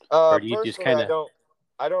 And or do you just kind of...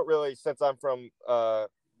 I don't really, since I'm from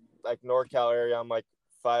like NorCal area, I'm like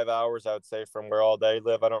 5 hours, I would say, from where all they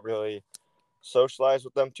live. I don't really socialize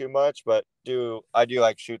with them too much, but I do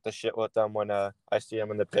like shoot the shit with them when I see them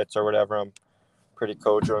in the pits or whatever. I'm pretty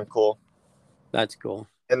cordial and cool. That's cool.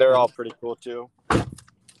 And they're all pretty cool too.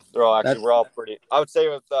 We're all pretty, I would say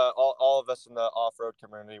with all of us in the off-road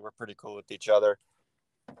community, we're pretty cool with each other.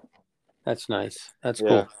 That's nice. That's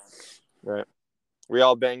cool. Right. We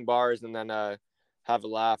all bang bars and then have a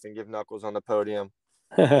laugh and give knuckles on the podium.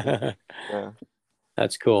 Yeah.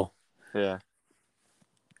 That's cool. Yeah.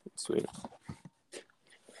 Sweet.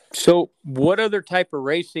 So what other type of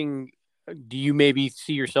racing do you maybe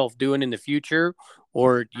see yourself doing in the future?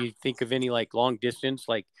 Or do you think of any like long distance,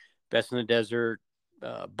 like Best in the Desert,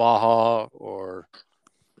 Baja, or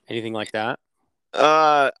anything like that?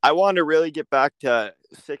 I want to really get back to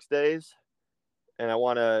 6 days, and I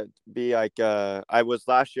want to be like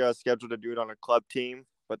last year I was scheduled to do it on a club team,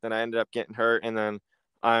 but then I ended up getting hurt, and then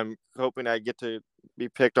I'm hoping I get to be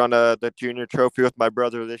picked on the junior trophy with my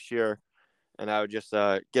brother this year, and I would just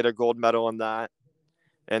get a gold medal on that.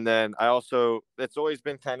 And then it's always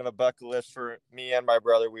been kind of a bucket list for me and my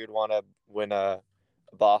brother. We would want to win a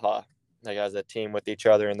Baja, like as a team with each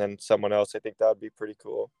other, and then someone else. I think that would be pretty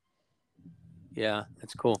cool. Yeah,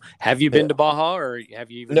 that's cool. Have you been to Baja, or have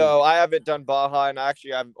you even... No, I haven't done Baja, and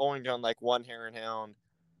actually I've only done like one Hare and Hound.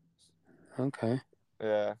 Okay.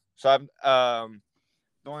 Yeah. So I'm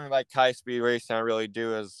the only like high speed racing I really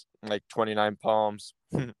do is like 29 Palms.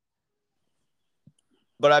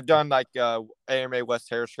 But I've done like AMA West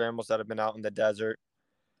Hare scrambles that have been out in the desert.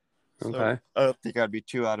 Okay. So I don't think I'd be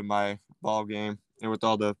too out of my ball game. And with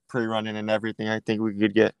all the pre-running and everything, I think we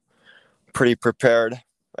could get pretty prepared.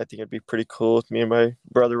 I think it'd be pretty cool if me and my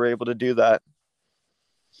brother were able to do that.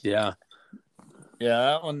 Yeah.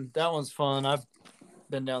 Yeah, that one's fun. I've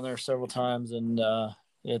been down there several times, and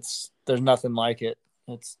there's nothing like it.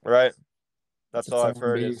 It's right. That's all I've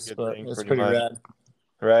heard. Is a good thing, it's pretty rad.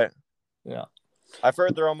 Right. Yeah. I've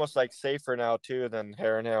heard they're almost like safer now too than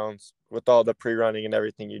hare and hounds with all the pre-running and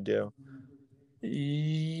everything you do.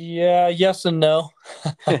 Yeah, yes and no.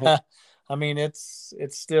 I mean, it's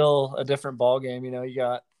still a different ball game. You know, you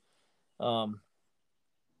got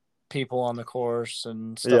people on the course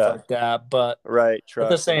and stuff like that. But right, at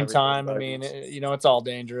the same time, I mean, it's all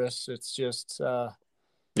dangerous. It's just very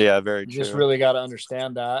true. You just really got to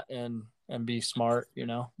understand that and be smart, you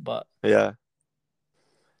know. But yeah,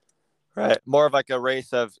 right. More of like a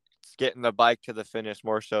race of getting the bike to the finish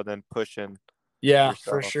more so than pushing. Yeah,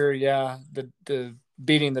 yourself. For sure. Yeah, the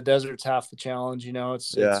beating the desert's half the challenge. You know,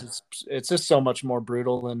 it's just so much more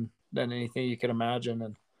brutal than anything you could imagine.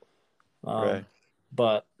 And right.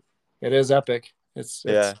 But it is epic. It's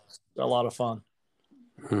a lot of fun.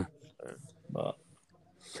 But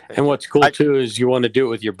and what's cool too is you want to do it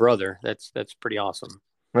with your brother. That's pretty awesome.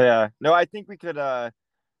 Yeah. No, I think we could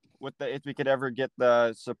if we could ever get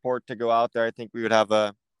the support to go out there, I think we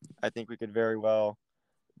could very well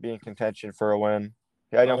be in contention for a win.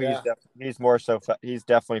 Yeah, I know he's more so he's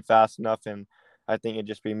definitely fast enough, and I think it'd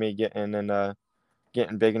just be me getting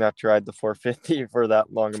big enough to ride the 450 for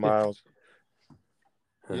that long miles.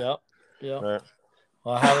 Yep. Right.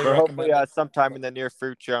 Well, I highly recommend hopefully sometime in the near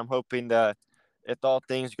future, I'm hoping that if all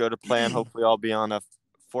things go to plan, hopefully I'll be on a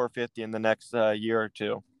 450 in the next year or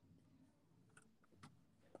two.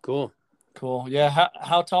 Cool. Yeah.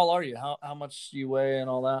 How tall are you? How much do you weigh and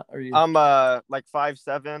all that? Are you? I'm like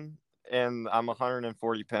 5'7", and I'm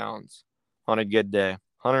 140 pounds on a good day.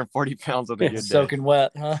 140 pounds on a good day. Soaking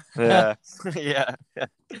wet, huh? Yeah. Yeah.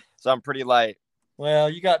 So I'm pretty light. Well,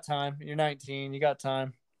 you got time. You're 19. You got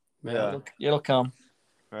time. Yeah. It'll come.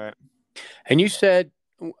 All right. And you said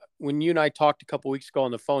when you and I talked a couple weeks ago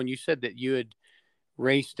on the phone, you said that you had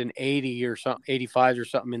raced an 80 or something, 85 or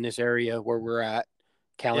something in this area where we're at.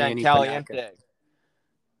 Caliente.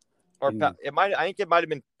 Or I think it might have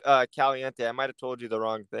been Caliente. I might have told you the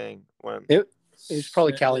wrong thing when it was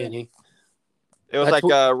probably Caliente. It was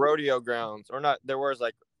rodeo grounds, or not. There was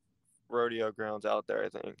like rodeo grounds out there, I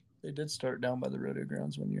think. They did start down by the rodeo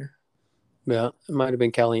grounds one year. Yeah, it might have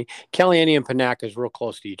been Caliente. Caliente and Panaca is real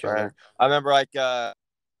close to each other. I remember led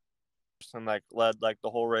like the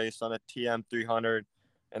whole race on a TM 300,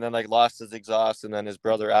 and then like lost his exhaust, and then his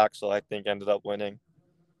brother Axel, I think, ended up winning.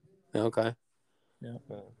 Okay. Yeah.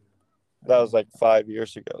 That was like 5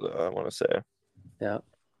 years ago, though, I want to say. Yeah.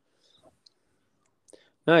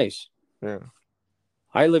 Nice. Yeah.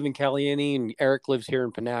 I live in Caliente, and Eric lives here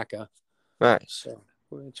in Panaca. Nice. So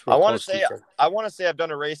I want to say I've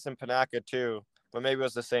done a race in Panaca too, but maybe it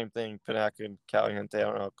was the same thing. Panaca and Caliente. I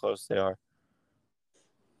don't know how close they are.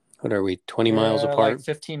 What are we? 20 miles apart? Like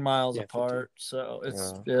 15 miles apart. 15. So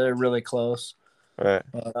they're really close. Right.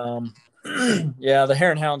 But, the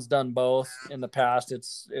Hare and Hound's done both in the past.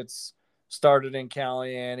 It's started in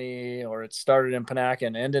Caliente, or it started in Panaca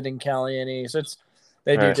and ended in Caliente. So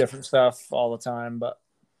they do different stuff all the time. But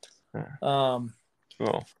cool.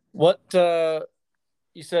 What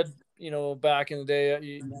you said, back in the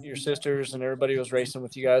day, your sisters and everybody was racing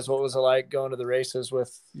with you guys. What was it like going to the races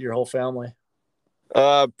with your whole family?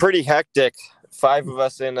 Pretty hectic. 5 of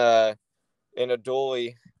us in a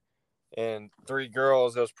dually and 3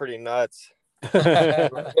 girls. It was pretty nuts.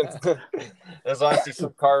 There's honestly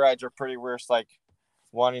some car rides are pretty worse, like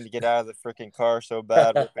wanting to get out of the freaking car so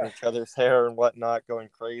bad, ripping each other's hair and whatnot, going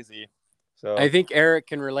crazy. So I think Eric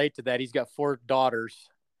can relate to that. He's got 4 daughters.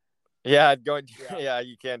 Yeah,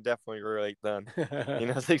 you can definitely relate then.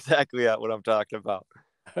 That's exactly what I'm talking about.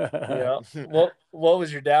 Yeah. What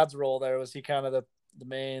was your dad's role there? Was he kind of the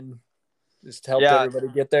main, just helped everybody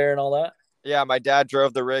get there and all that? Yeah, my dad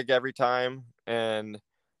drove the rig every time and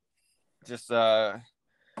just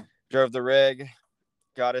drove the rig,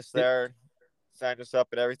 got us there, signed us up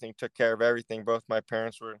and everything, took care of everything. Both my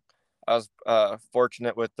parents I was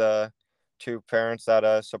fortunate with the 2 parents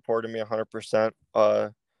that supported me 100%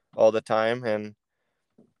 all the time. And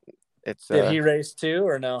it's did he race too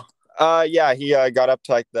or no? Yeah, he got up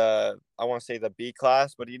to like I want to say the B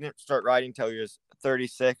class, but he didn't start riding until he was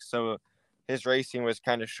 36. So his racing was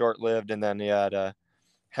kind of short lived, and then he had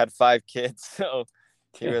 5 kids. So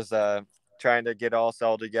he was trying to get all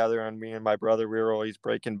settled together. And me and my brother, we were always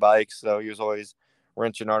breaking bikes, so he was always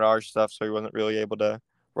wrenching on our stuff. So he wasn't really able to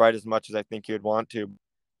ride as much as I think he would want to.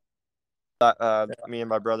 Me and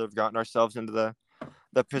my brother have gotten ourselves into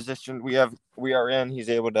the position we are in. He's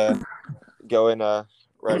able to go and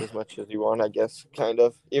ride as much as he wants, I guess, kind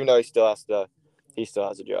of, even though he still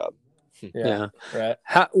has a job. Yeah. Right.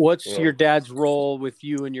 What's your dad's role with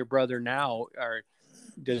you and your brother now? Or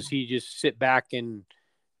does he just sit back and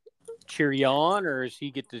cheer you on, or does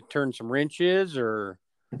he get to turn some wrenches, or?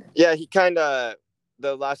 Yeah, he kind of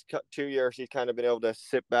the last 2 years he's kind of been able to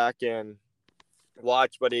sit back and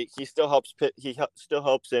watch, but he still helps pit. Still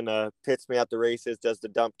helps and pits me at the races. Does the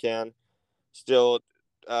dump can, still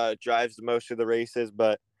drives most of the races.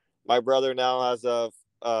 But my brother now has a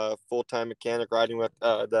full-time mechanic riding with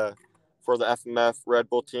for the FMF Red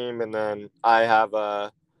Bull team, and then I have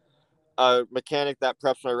a mechanic that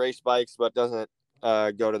preps my race bikes but doesn't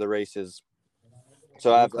go to the races.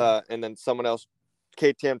 So I have and then someone else,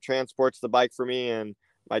 KTM, transports the bike for me, and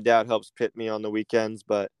my dad helps pit me on the weekends.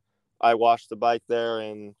 But I wash the bike there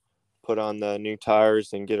and put on the new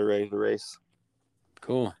tires and get it ready to race.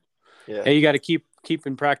 Cool. Yeah. Hey, you got to keep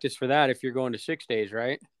in practice for that if you're going to 6 days,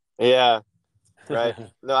 right? Yeah. Right.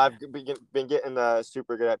 No, I've been getting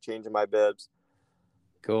super good at changing my bibs.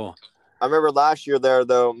 Cool. I remember last year there,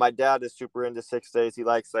 though, my dad is super into 6 days. He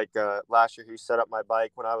likes, last year he set up my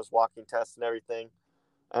bike when I was walking tests and everything.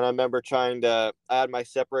 And I remember I had my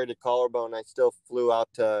separated collarbone. I still flew out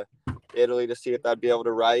to Italy to see if I'd be able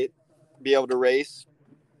to race.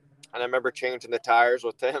 And I remember changing the tires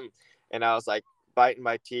with him. And I was like biting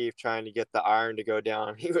my teeth trying to get the iron to go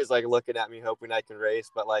down. He was like looking at me hoping I can race,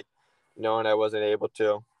 but like knowing I wasn't able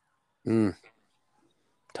to.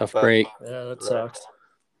 Tough break. Yeah, that sucks.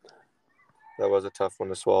 That was a tough one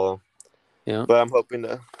to swallow. Yeah. But I'm hoping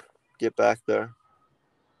to get back there.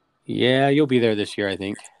 Yeah, you'll be there this year, I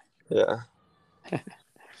think. Yeah.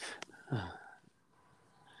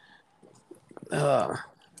 But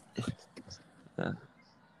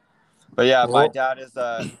yeah, my dad is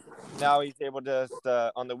now he's able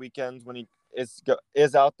to on the weekends when he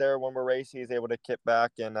is out there when we're racing, he's able to kit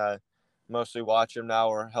back and mostly watch him now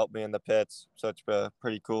or help me in the pits. So it's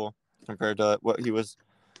pretty cool compared to what he was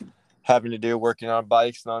having to do working on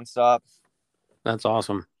bikes nonstop. That's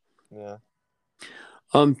awesome. Yeah.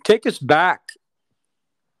 Take us back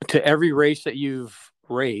to every race that you've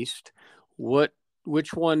raced.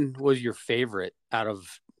 Which one was your favorite out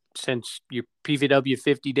of since your PVW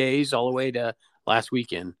 50 days all the way to last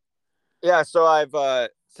weekend? Yeah, so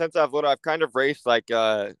since I've kind of raced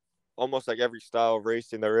almost like every style of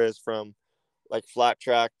racing there is, from like flat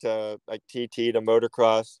track to like TT to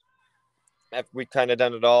motocross. We kind of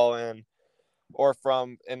done it all, and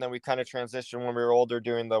then we kind of transitioned when we were older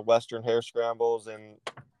doing the Western Hare Scrambles and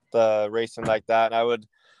the racing like that. And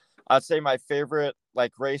I'd say my favorite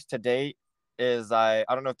race to date is I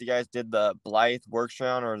don't know if you guys did the Blythe WORCS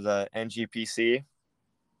round or the NGPC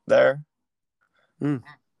there.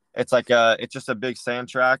 It's it's just a big sand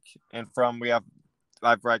track, and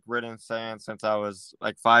I've ridden sand since I was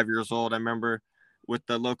 5 years old. I remember with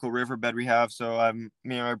the local riverbed we have. So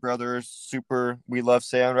me and my brother we love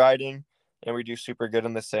sand riding, and we do super good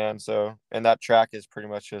in the sand. So, and that track is pretty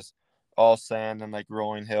much just all sand and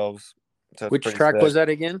rolling hills. So which track was that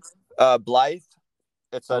again? Blythe.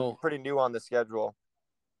 It's pretty new on the schedule.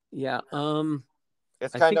 Yeah.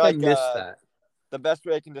 It's kind of I missed that. The best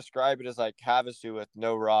way I can describe it is like Havasu with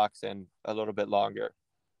no rocks and a little bit longer.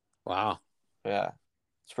 Wow. Yeah.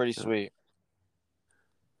 It's pretty sweet.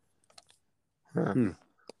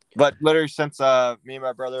 But literally since me and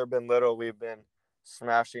my brother have been little, we've been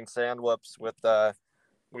smashing sand whoops with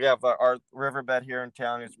we have our riverbed here in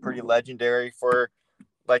town. It's pretty legendary for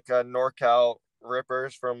NorCal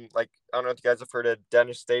rippers from I don't know if you guys have heard of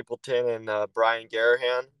Dennis Stapleton and Brian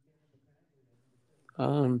Garahan.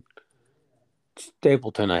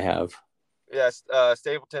 Stapleton I have. Yes,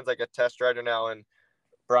 Stapleton's a test rider now, and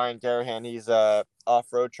Brian Garahan, he's a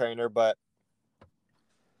off-road trainer, but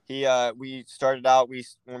we started out when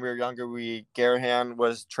we were younger, Garahan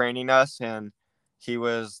was training us, and he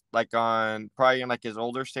was probably in his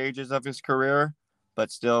older stages of his career, but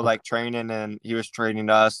still training, and he was training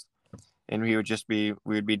us, and we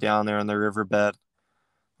would be down there in the riverbed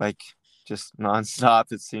just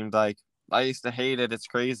nonstop. It seemed like I used to hate it. It's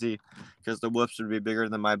crazy because the whoops would be bigger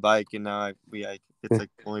than my bike, and now it's the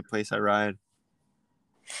only place I ride.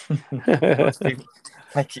 We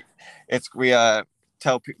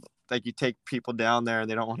tell people you take people down there and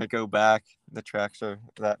they don't want to go back. The tracks are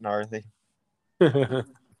that gnarly. But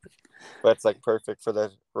it's perfect for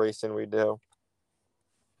the racing we do.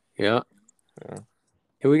 Yeah.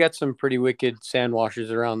 We got some pretty wicked sand washers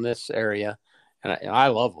around this area, and I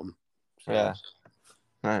love them. So. Yeah.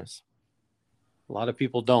 Nice. A lot of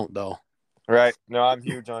people don't, though. Right. No, I'm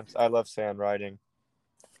huge on. I love sand riding.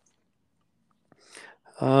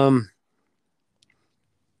 Well,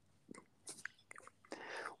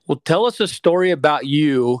 tell us a story about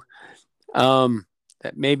you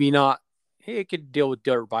that maybe not. Hey, it could deal with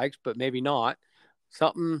dirt bikes, but maybe not.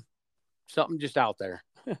 Something just out there.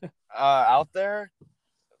 Out there.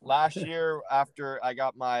 last year after I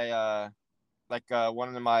got my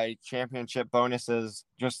one of my championship bonuses,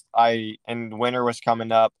 and winter was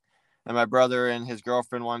coming up, and my brother and his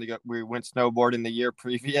girlfriend wanted to go. We went snowboarding the year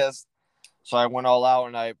previous, so I went all out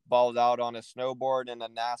and I balled out on a snowboard and a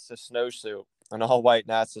NASA snowsuit, an all white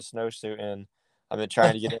NASA snowsuit, and I've been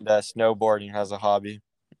trying to get into snowboarding as a hobby.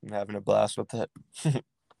 I'm having a blast with it.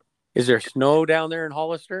 Is there snow down there in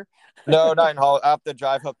Hollister? No, not in Hall. I have to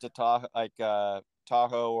drive up to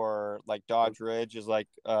Tahoe or like Dodge Ridge is like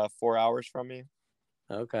 4 hours from me.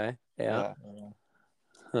 Okay. Yeah.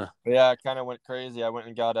 Huh. Yeah, I kind of went crazy. I went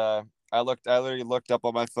and got I literally looked up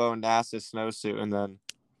on my phone NASA snowsuit, and then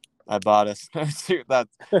I bought a snowsuit that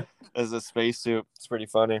is a spacesuit. It's pretty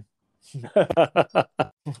funny.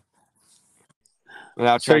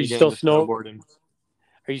 Now So are you still snowboarding?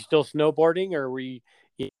 Are you still snowboarding, or were you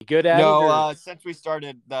good at it? No, since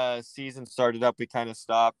the season started up, we kind of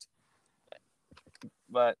stopped.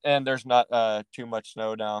 And there's not too much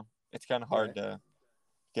snow now. It's kind of hard to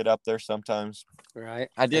get up there sometimes. Right.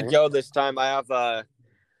 I did go this time. I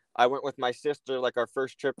went with my sister, like our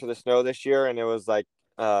first trip to the snow this year, and it was like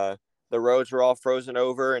the roads were all frozen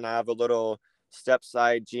over, and I have a little step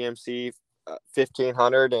side GMC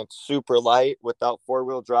 1500, and it's super light without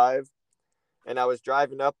 4-wheel drive. And I was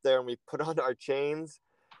driving up there, and we put on our chains,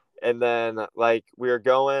 and then like we were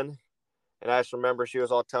going, and I just remember she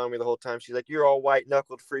was all telling me the whole time, she's like, "You're all white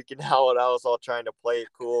knuckled freaking out," and I was all trying to play it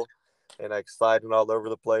cool and like sliding all over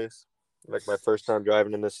the place. Like my first time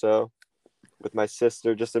driving in the snow with my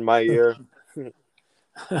sister just in my ear.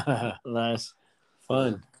 Nice.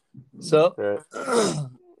 Fun. So,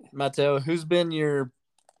 Mateo, who's been your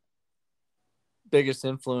biggest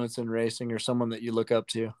influence in racing, or someone that you look up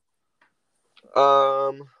to?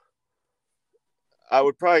 I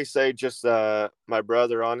would probably say just my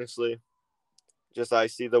brother, honestly. Just I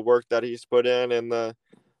see the work that he's put in and the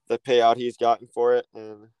payout he's gotten for it,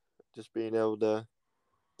 and just being able to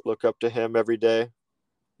look up to him every day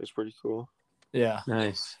is pretty cool. Yeah.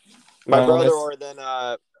 Nice. My brother, or then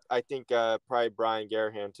I think probably Brian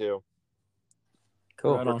Garahan too.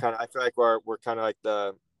 Cool. I feel like we're kind of like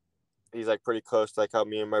he's like pretty close to like how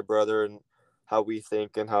me and my brother and how we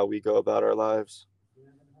think and how we go about our lives.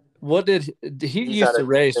 What did he used to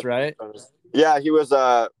race, right? Yeah, he was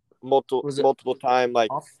multiple time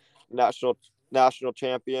like national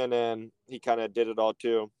champion, and he kind of did it all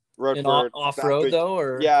too. Rode for off-road though,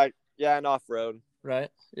 or yeah, and off-road. Right.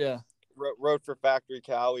 Yeah. Rode for Factory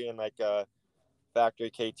Cali and like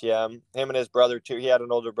Factory KTM. Him and his brother too. He had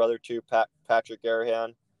an older brother too, Patrick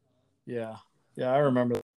Garahan. Yeah. Yeah, I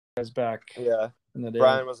remember those guys back. Yeah. In the day.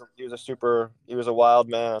 Brian was a wild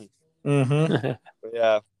man. Mm-hmm.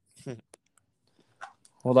 Yeah.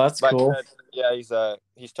 Well, that's cool. Yeah,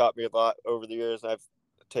 he's taught me a lot over the years. I've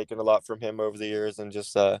taken a lot from him over the years, and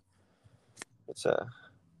just it's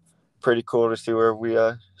pretty cool to see where we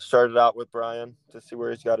started out with Brian, to see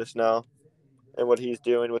where he's got us now and what he's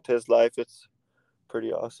doing with his life. It's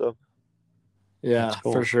pretty awesome. Yeah,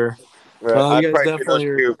 cool. For sure. Right. Well, you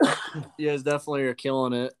guys definitely are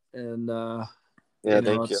killing it, and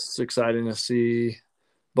thank you. It's exciting to see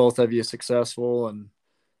both of you successful and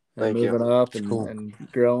moving up and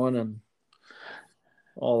growing and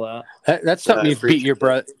all that. That's something you beat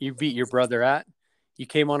your brother at. You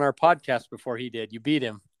came on our podcast before he did. You beat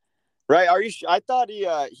him. Right. Are you? I thought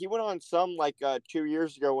he went on some like 2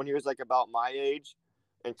 years ago when he was like about my age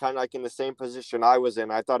and kind of like in the same position I was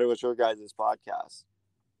in. I thought it was your guys' podcast.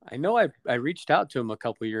 I know I reached out to him a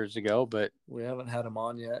couple years ago, but we haven't had him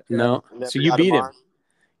on yet. No. So you beat him.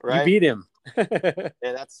 Right? You beat him. Yeah,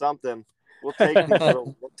 that's something. We'll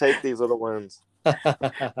take these little wins.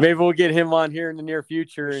 Maybe we'll get him on here in the near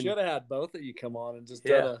future. We should have had both of you come on and just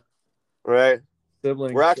done a right.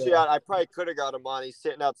 Siblings. We're actually I probably could have got him on. He's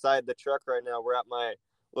sitting outside the truck right now. We're at my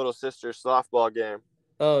little sister's softball game.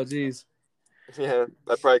 Oh, geez. Yeah,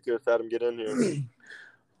 I probably could have had him get in here.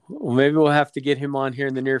 Well, maybe we'll have to get him on here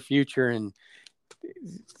in the near future and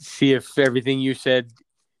see if everything you said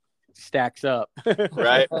stacks up.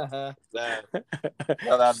 Right? That'd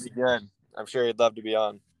be good. I'm sure he'd love to be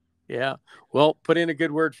on. Yeah. Well, put in a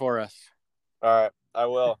good word for us. All right. I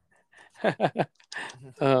will.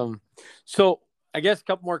 So I guess a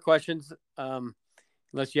couple more questions,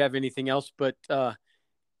 unless you have anything else. But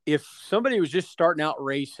if somebody was just starting out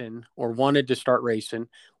racing or wanted to start racing,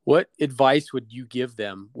 what advice would you give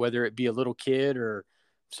them, whether it be a little kid or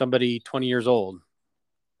somebody 20 years old?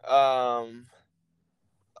 I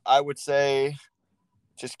would say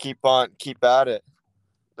just keep at it.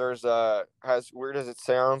 There's as weird as it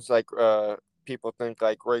sounds, like people think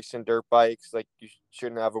like racing dirt bikes, like you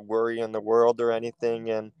shouldn't have a worry in the world or anything.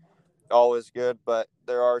 And always good, but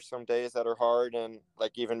there are some days that are hard. And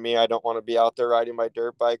like even me, I don't want to be out there riding my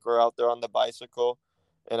dirt bike or out there on the bicycle.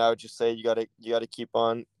 And I would just say you gotta keep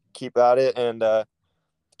at it and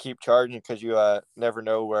keep charging, because you never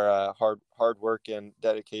know where hard work and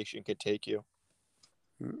dedication could take you.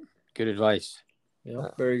 Good advice. Yeah,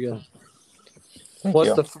 very good. Thank What's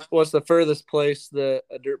you. the furthest place that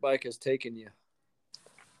a dirt bike has taken you?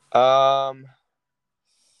 I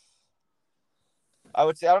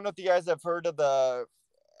would say, I don't know if you guys have heard of the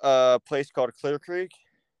place called Clear Creek.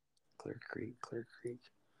 Clear Creek.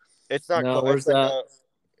 It's not. No, where's that?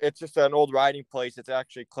 It's just an old riding place. It's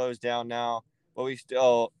actually closed down now, but we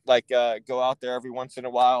still go out there every once in a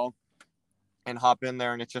while and hop in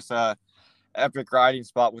there, and it's just a epic riding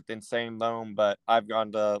spot with insane loam. But I've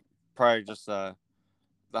gone to probably just the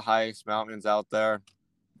highest mountains out there.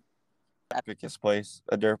 Epicest place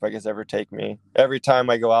a dirt bike has ever taken me. Every time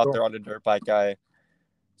I go out there on a dirt bike, I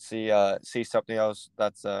see something else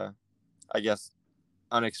that's I guess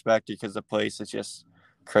unexpected, because the place is just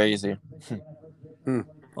crazy.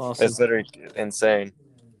 Awesome. It's literally insane.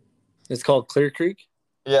 It's called Clear Creek?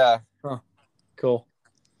 Yeah. Huh. Cool.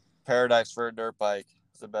 Paradise for a dirt bike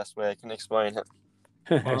is the best way I can explain it.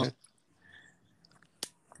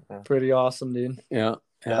 Wow. Pretty awesome, dude. Yeah.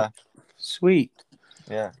 Yeah. Sweet.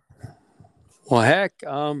 Yeah. Well, heck,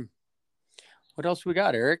 what else we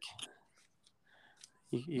got, Eric?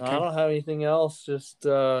 You I don't have anything else. Just,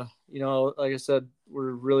 like I said,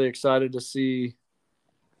 we're really excited to see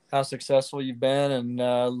how successful you've been, and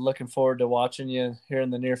looking forward to watching you here in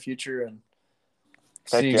the near future, and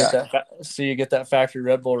see you get that factory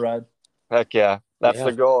Red Bull ride. Heck yeah. That's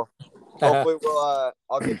the goal. Hopefully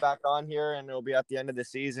I'll get back on here, and it'll be at the end of the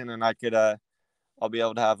season, and I'll be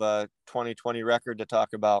able to have a 2020 record to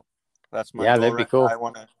talk about. That's my goal. That'd be cool. I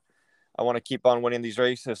want to keep on winning these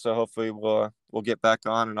races, so hopefully we'll get back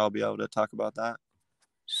on, and I'll be able to talk about that.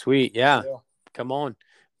 Sweet. Yeah. Come on.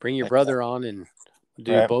 Bring your brother on, and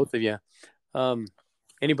do both of you.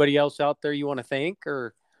 Anybody else out there you want to thank?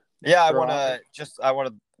 Or I want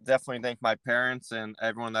to definitely thank my parents and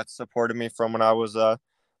everyone that supported me from when I was a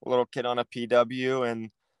little kid on a PW,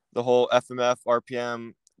 and the whole FMF,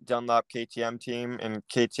 RPM, Dunlop, KTM team, and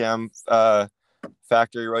KTM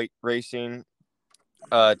factory racing,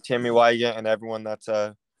 Timmy Wygant, and everyone that's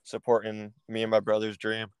supporting me and my brother's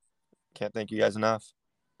dream. Can't thank you guys enough.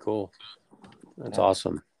 Cool. That's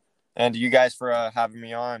awesome. And you guys for having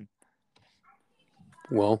me on.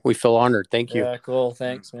 Well, we feel honored. Thank you. Yeah, cool.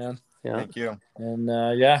 Thanks, man. Yeah. Thank you.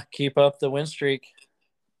 And keep up the win streak.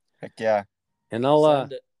 Heck yeah. And I'll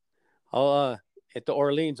at the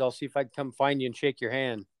Orleans, I'll see if I can come find you and shake your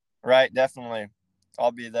hand. Right, definitely.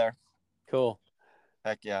 I'll be there. Cool.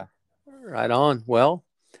 Heck yeah. Right on. Well,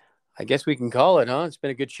 I guess we can call it, huh? It's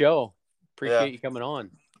been a good show. Appreciate you coming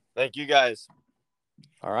on. Thank you guys.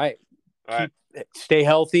 All right. Stay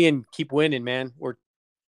healthy and keep winning, man.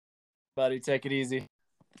 Buddy, take it easy.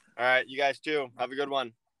 All right, you guys too. Have a good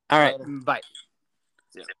one. All right. Bye.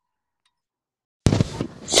 Yeah.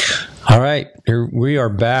 All right, here we are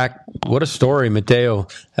back. What a story, Mateo.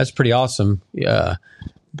 That's pretty awesome.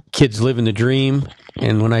 Kids living the dream.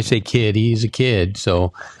 And when I say kid, he's a kid.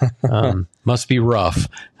 So must be rough.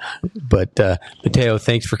 But Mateo,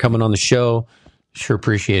 thanks for coming on the show. Sure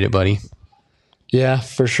appreciate it, buddy. Yeah,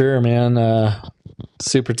 for sure, man.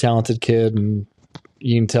 Super talented kid, and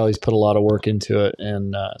you can tell he's put a lot of work into it,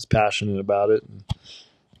 and is passionate about it.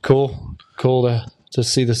 Cool to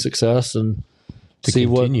see the success and see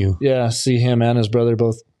him and his brother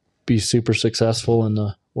both be super successful in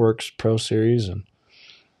the WORCS Pro Series, and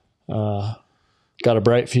got a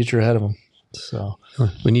bright future ahead of him. So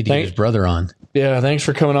we need to get his brother on. Yeah, thanks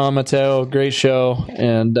for coming on, Mateo. Great show,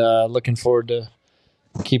 and looking forward to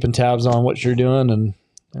keeping tabs on what you're doing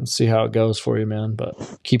and see how it goes for you, man.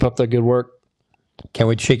 But keep up the good work. Can't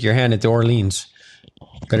wait to shake your hand at the Orleans.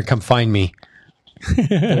 Better come find me.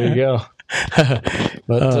 There you go.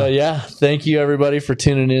 But thank you everybody for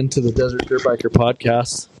tuning in to the Desert Dirt Biker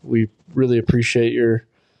podcast. We really appreciate your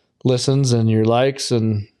listens and your likes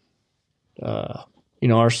and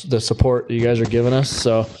the support that you guys are giving us.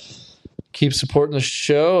 So keep supporting the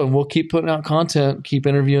show, and we'll keep putting out content, keep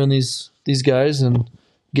interviewing these guys and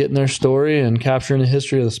getting their story and capturing the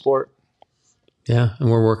history of the sport. Yeah, and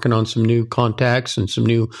we're working on some new contacts and some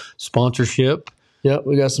new sponsorship. Yep,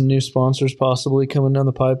 we got some new sponsors possibly coming down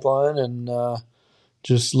the pipeline, and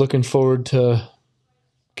just looking forward to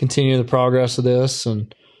continue the progress of this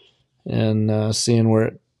and seeing where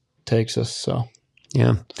it takes us. So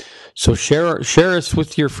yeah, so share us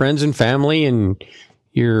with your friends and family and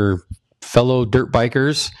your fellow dirt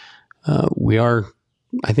bikers.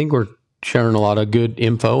 I think we're sharing a lot of good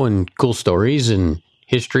info and cool stories and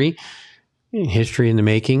history in the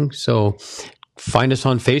making. So find us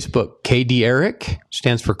on Facebook. KD Eric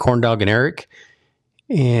stands for Corn Dog and Eric.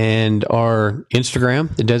 And our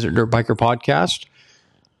Instagram, the Desert Dirt Biker Podcast,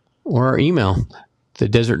 or our email, the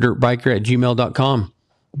desertdirtbiker@gmail.com.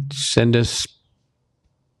 Send us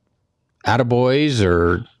attaboys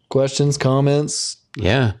or questions, comments,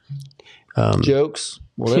 jokes,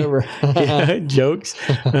 whatever. Jokes.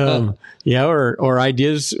 Or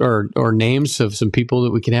ideas or names of some people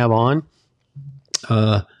that we can have on.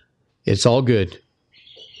 It's all good.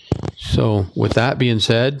 So with that being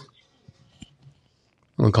said,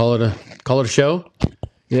 I'm gonna call it a show.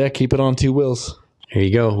 Yeah, keep it on two wheels. There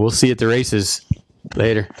you go. We'll see you at the races.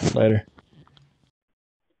 Later.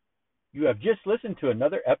 You have just listened to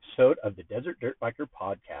another episode of the Desert Dirt Biker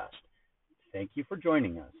Podcast. Thank you for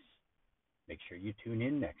joining us. Make sure you tune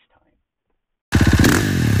in next time.